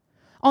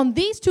 On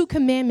these two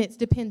commandments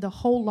depend the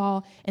whole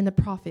law and the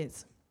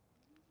prophets.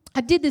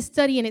 I did this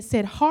study and it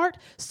said heart,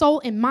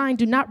 soul, and mind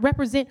do not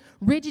represent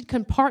rigid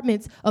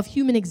compartments of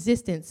human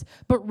existence,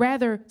 but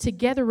rather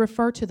together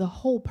refer to the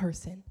whole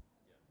person.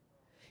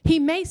 He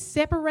may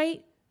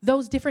separate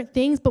those different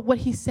things, but what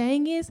he's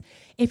saying is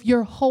if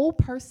your whole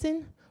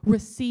person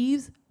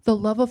receives the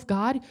love of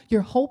God,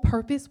 your whole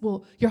person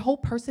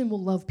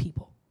will love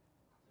people.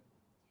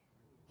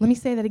 Let me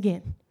say that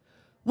again.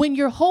 When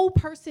your whole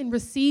person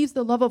receives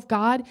the love of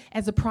God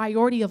as a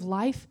priority of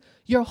life,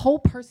 your whole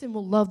person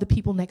will love the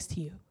people next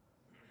to you.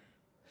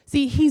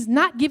 See, he's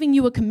not giving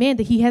you a command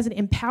that he hasn't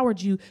empowered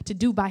you to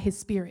do by his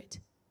Spirit.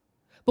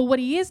 But what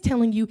he is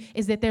telling you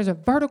is that there's a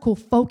vertical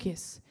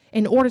focus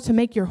in order to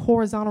make your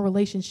horizontal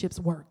relationships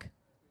work.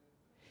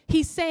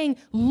 He's saying,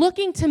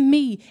 looking to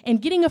me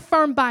and getting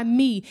affirmed by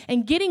me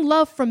and getting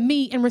love from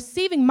me and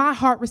receiving my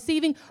heart,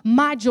 receiving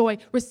my joy,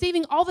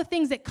 receiving all the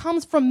things that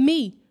comes from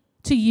me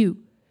to you,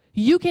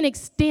 you can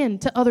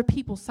extend to other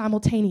people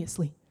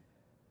simultaneously.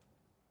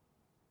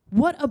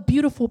 What a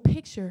beautiful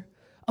picture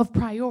of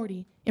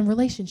priority in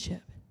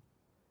relationship.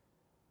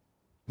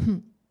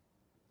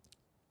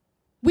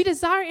 We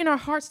desire in our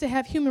hearts to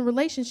have human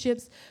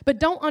relationships, but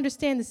don't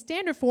understand the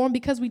standard for them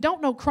because we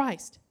don't know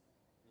Christ.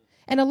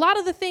 And a lot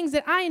of the things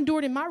that I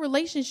endured in my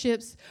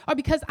relationships are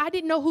because I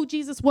didn't know who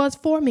Jesus was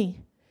for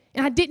me.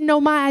 And I didn't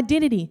know my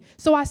identity.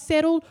 So I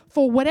settled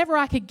for whatever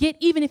I could get,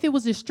 even if it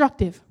was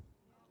destructive.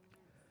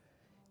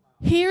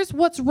 Here's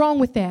what's wrong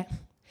with that.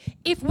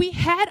 If we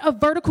had a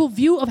vertical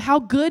view of how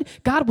good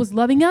God was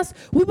loving us,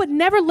 we would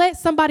never let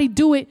somebody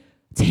do it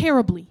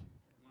terribly.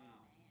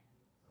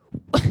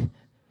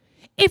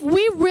 If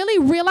we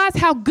really realized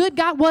how good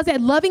God was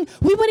at loving,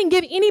 we wouldn't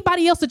give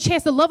anybody else a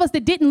chance to love us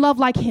that didn't love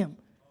like him.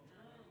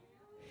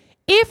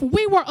 If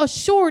we were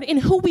assured in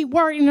who we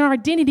were in our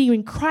identity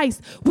in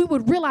Christ, we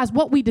would realize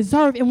what we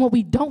deserve and what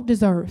we don't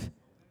deserve.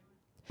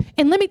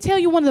 And let me tell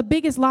you, one of the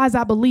biggest lies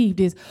I believed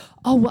is,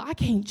 oh, well, I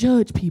can't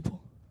judge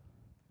people.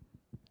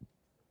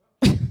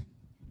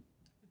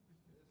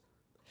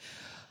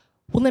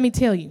 Well, let me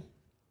tell you,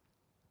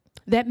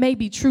 that may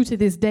be true to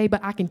this day, but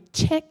I can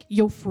check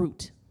your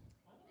fruit.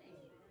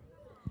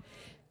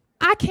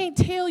 I can't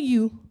tell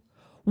you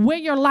where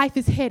your life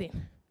is headed,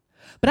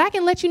 but I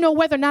can let you know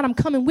whether or not I'm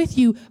coming with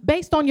you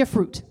based on your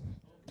fruit.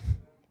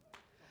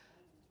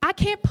 I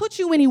can't put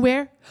you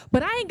anywhere,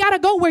 but I ain't got to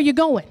go where you're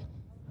going.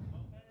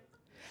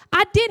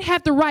 I did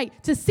have the right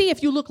to see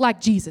if you look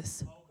like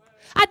Jesus.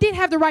 I did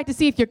have the right to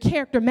see if your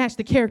character matched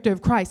the character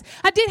of Christ.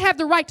 I did have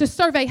the right to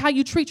survey how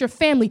you treat your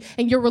family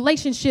and your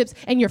relationships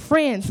and your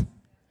friends.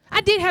 I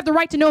did have the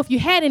right to know if you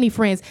had any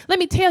friends. Let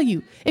me tell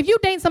you, if you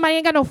date somebody who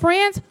ain't got no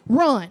friends,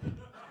 run.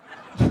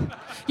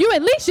 You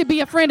at least should be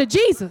a friend of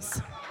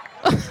Jesus.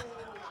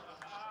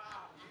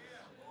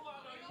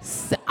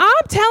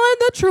 I'm telling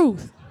the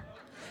truth.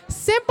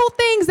 Simple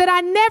things that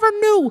I never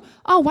knew.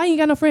 Oh, why you ain't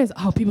got no friends?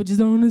 Oh, people just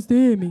don't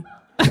understand me.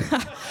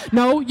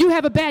 No, you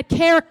have a bad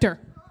character.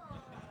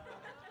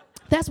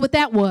 That's what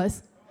that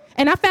was.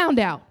 And I found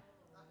out.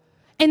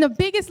 And the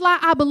biggest lie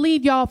I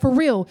believe, y'all, for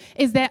real,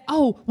 is that,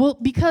 oh, well,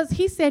 because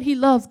he said he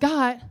loves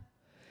God,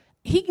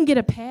 he can get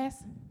a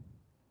pass.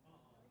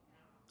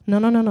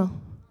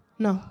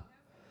 No.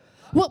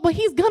 Well, but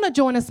he's going to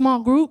join a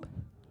small group.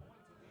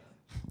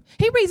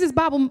 He reads his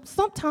Bible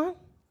sometime.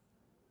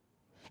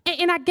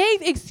 And I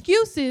gave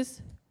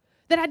excuses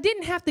that I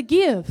didn't have to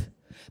give.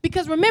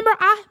 Because remember,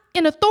 I'm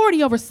in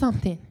authority over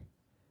something.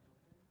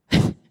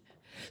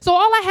 So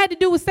all I had to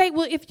do was say,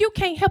 well, if you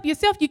can't help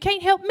yourself, you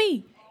can't help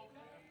me.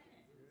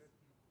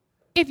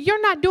 If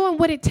you're not doing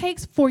what it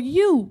takes for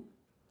you,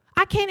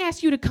 I can't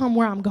ask you to come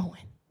where I'm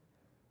going.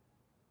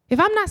 If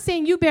I'm not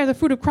saying you bear the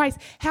fruit of Christ,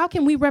 how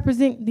can we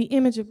represent the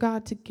image of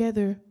God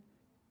together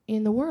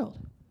in the world?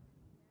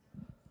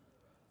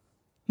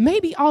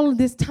 Maybe all of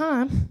this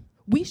time,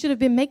 we should have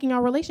been making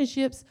our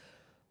relationships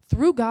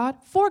through God,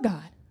 for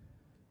God.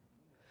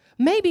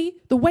 Maybe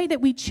the way that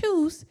we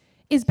choose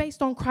is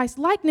based on Christ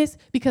likeness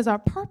because our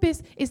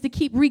purpose is to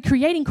keep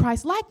recreating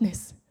Christ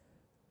likeness.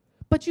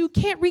 But you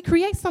can't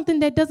recreate something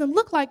that doesn't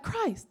look like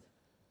Christ.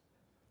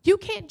 You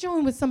can't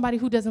join with somebody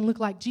who doesn't look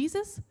like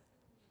Jesus.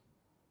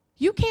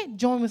 You can't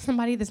join with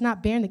somebody that's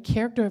not bearing the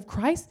character of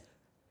Christ,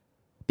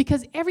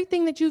 because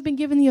everything that you've been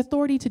given the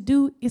authority to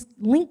do is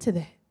linked to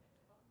that.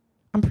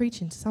 I'm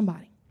preaching to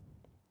somebody.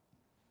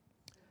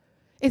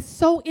 It's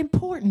so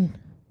important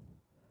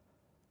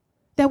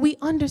that we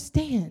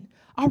understand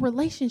our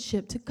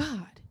relationship to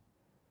God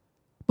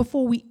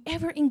before we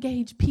ever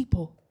engage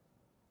people,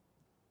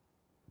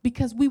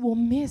 because we will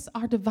miss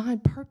our divine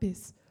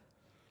purpose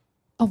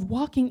of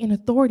walking in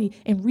authority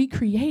and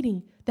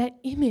recreating that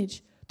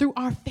image through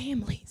our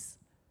families.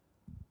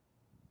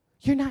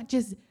 You're not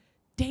just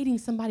dating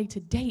somebody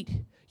to date.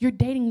 You're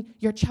dating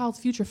your child's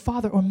future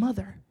father or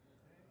mother.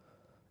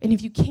 And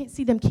if you can't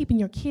see them keeping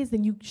your kids,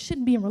 then you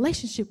shouldn't be in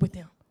relationship with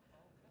them.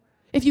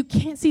 If you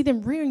can't see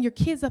them rearing your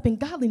kids up in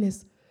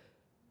godliness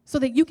so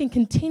that you can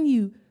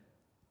continue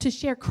to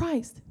share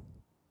Christ,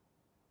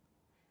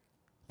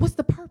 what's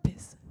the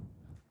purpose?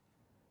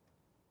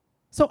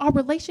 So our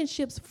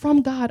relationships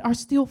from God are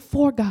still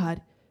for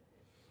God,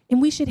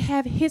 and we should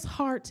have his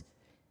heart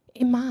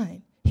in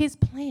mind, his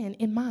plan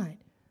in mind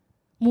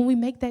when we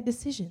make that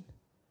decision.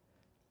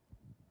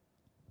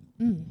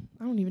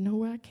 I don't even know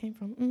where I came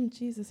from.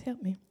 Jesus,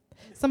 help me.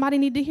 Somebody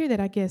need to hear that,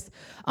 I guess.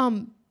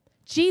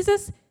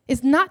 Jesus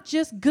is not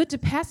just good to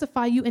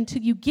pacify you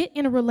until you get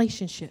in a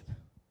relationship.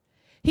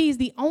 He is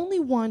the only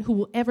one who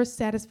will ever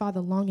satisfy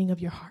the longing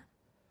of your heart.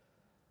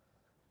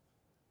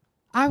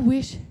 I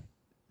wish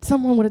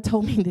someone would have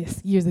told me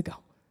this years ago,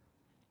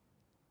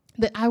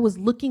 that I was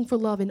looking for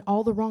love in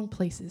all the wrong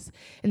places,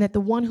 and that the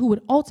one who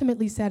would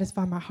ultimately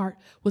satisfy my heart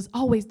was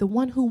always the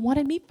one who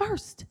wanted me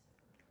first.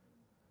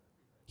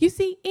 You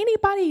see,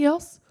 anybody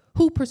else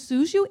who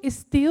pursues you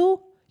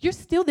you're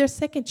still their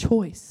second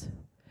choice,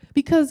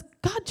 because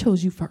God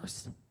chose you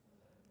first.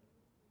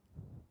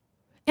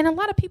 And a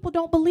lot of people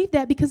don't believe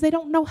that because they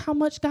don't know how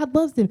much God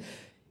loves them.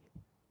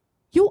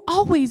 You'll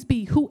always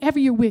be, whoever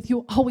you're with,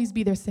 you'll always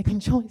be their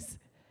second choice,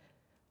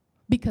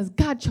 because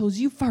God chose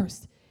you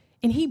first,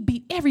 and he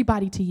beat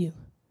everybody to you.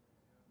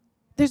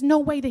 There's no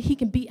way that he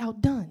can be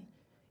outdone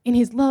in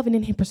his love and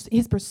in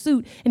his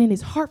pursuit and in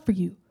his heart for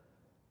you.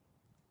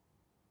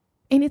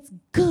 And it's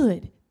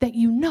good that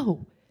you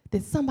know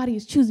that somebody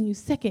is choosing you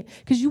second,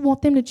 because you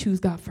want them to choose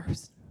God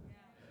first.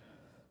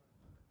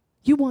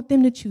 You want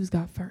them to choose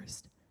God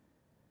first.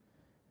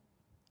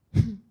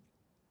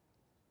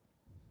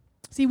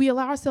 See, we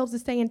allow ourselves to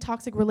stay in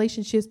toxic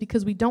relationships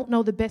because we don't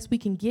know the best we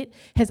can get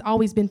has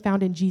always been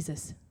found in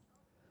Jesus.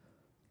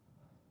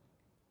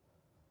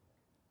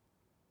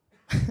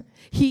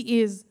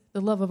 He is the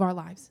love of our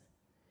lives.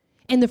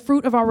 And the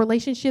fruit of our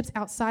relationships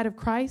outside of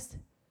Christ,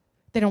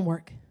 they don't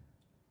work.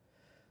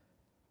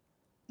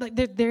 Like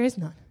there is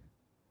none.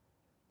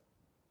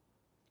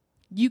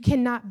 You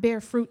cannot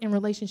bear fruit in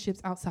relationships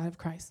outside of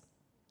Christ.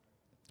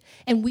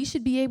 And we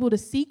should be able to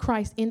see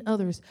Christ in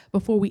others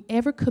before we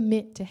ever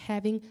commit to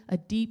having a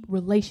deep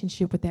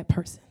relationship with that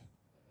person.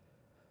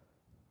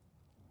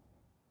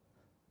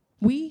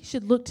 We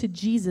should look to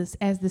Jesus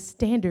as the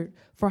standard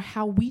for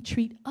how we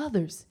treat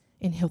others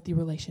in healthy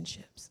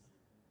relationships.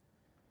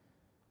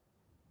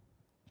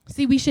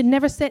 See, we should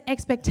never set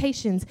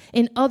expectations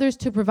in others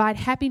to provide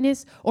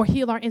happiness or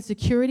heal our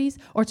insecurities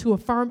or to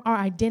affirm our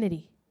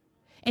identity.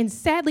 And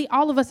sadly,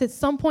 all of us at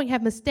some point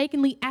have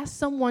mistakenly asked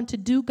someone to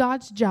do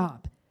God's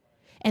job,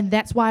 and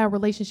that's why our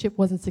relationship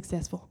wasn't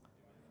successful.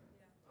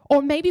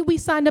 Or maybe we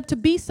signed up to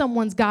be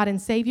someone's God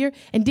and Savior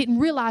and didn't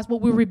realize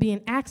what we were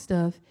being asked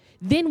of.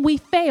 Then we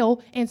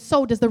fail, and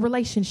so does the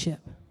relationship.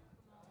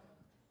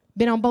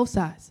 Been on both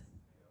sides.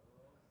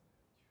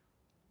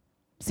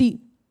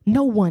 See,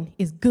 no one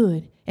is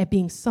good at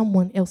being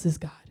someone else's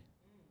God.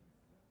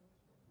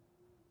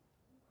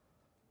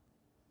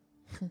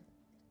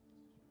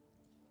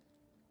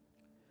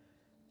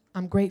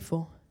 I'm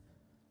grateful.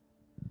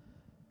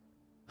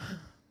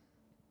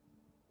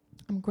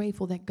 I'm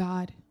grateful that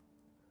God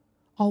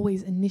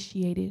always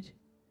initiated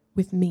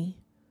with me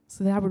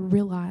so that I would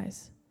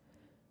realize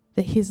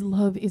that his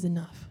love is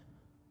enough.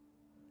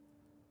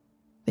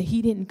 That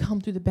he didn't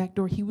come through the back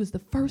door. He was the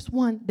first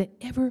one that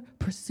ever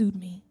pursued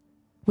me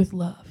with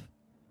love.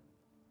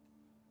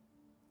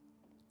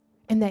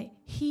 And that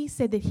he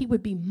said that he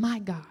would be my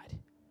God.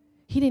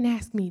 He didn't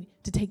ask me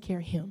to take care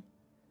of him.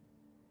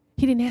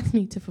 He didn't ask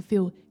me to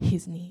fulfill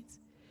his needs.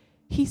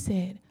 He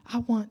said, I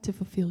want to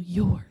fulfill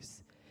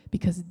yours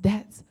because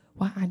that's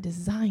why I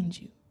designed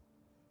you.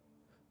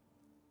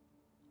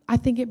 I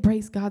think it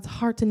breaks God's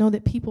heart to know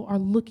that people are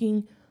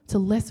looking to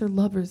lesser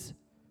lovers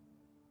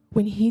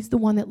when he's the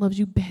one that loves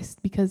you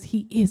best because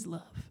he is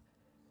love.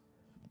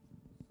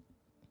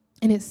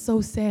 And it's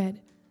so sad.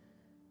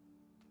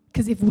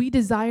 Because if we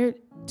desired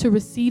to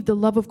receive the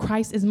love of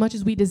Christ as much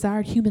as we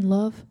desired human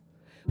love,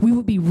 we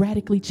would be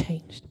radically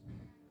changed.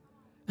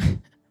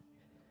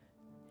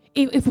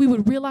 If we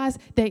would realize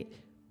that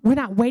we're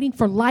not waiting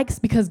for likes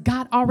because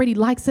God already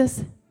likes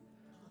us.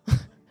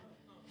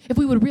 If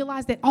we would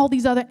realize that all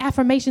these other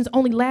affirmations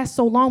only last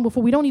so long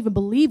before we don't even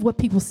believe what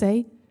people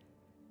say,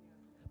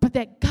 but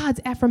that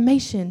God's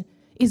affirmation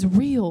is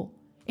real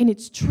and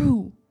it's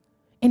true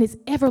and it's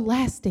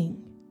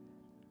everlasting.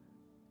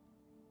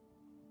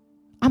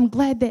 I'm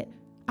glad that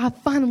I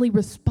finally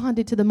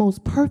responded to the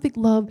most perfect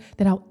love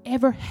that I'll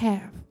ever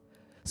have.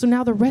 So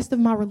now the rest of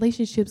my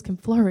relationships can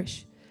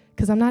flourish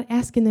because I'm not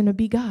asking them to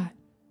be God.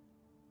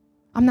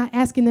 I'm not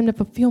asking them to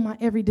fulfill my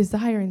every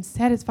desire and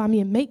satisfy me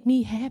and make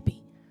me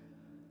happy.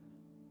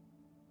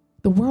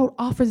 The world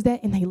offers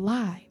that and they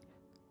lie.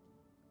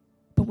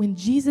 But when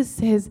Jesus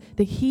says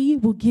that he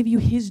will give you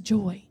his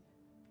joy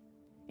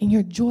and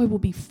your joy will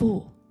be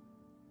full,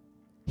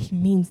 he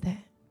means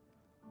that.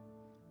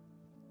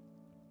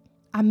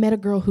 I met a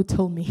girl who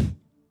told me,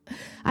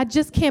 I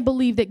just can't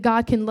believe that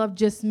God can love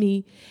just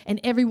me and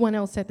everyone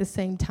else at the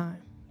same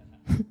time.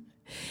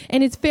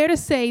 And it's fair to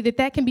say that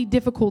that can be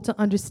difficult to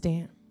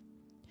understand.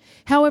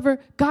 However,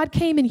 God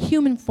came in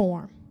human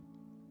form,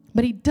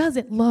 but he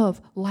doesn't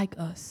love like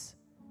us.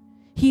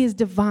 He is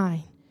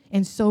divine,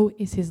 and so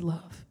is his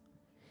love.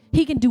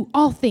 He can do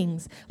all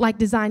things, like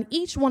design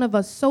each one of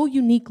us so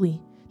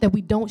uniquely that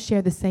we don't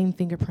share the same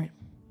fingerprint.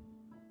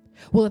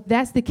 Well, if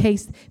that's the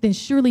case, then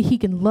surely he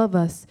can love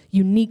us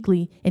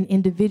uniquely and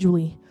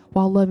individually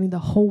while loving the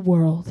whole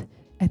world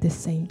at the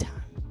same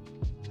time.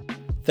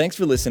 Thanks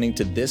for listening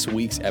to this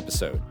week's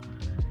episode.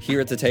 Here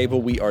at the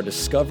table, we are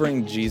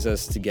discovering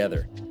Jesus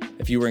together.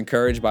 If you were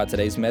encouraged by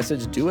today's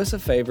message, do us a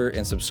favor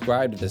and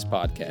subscribe to this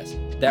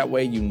podcast. That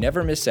way you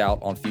never miss out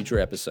on future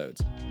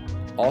episodes.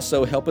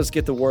 Also, help us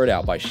get the word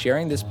out by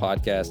sharing this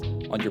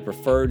podcast on your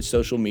preferred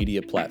social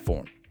media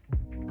platform.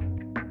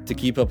 To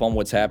keep up on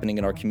what's happening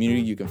in our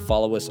community, you can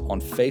follow us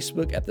on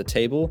Facebook at The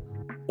Table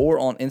or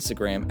on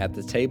Instagram at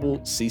The Table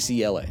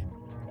CCLA.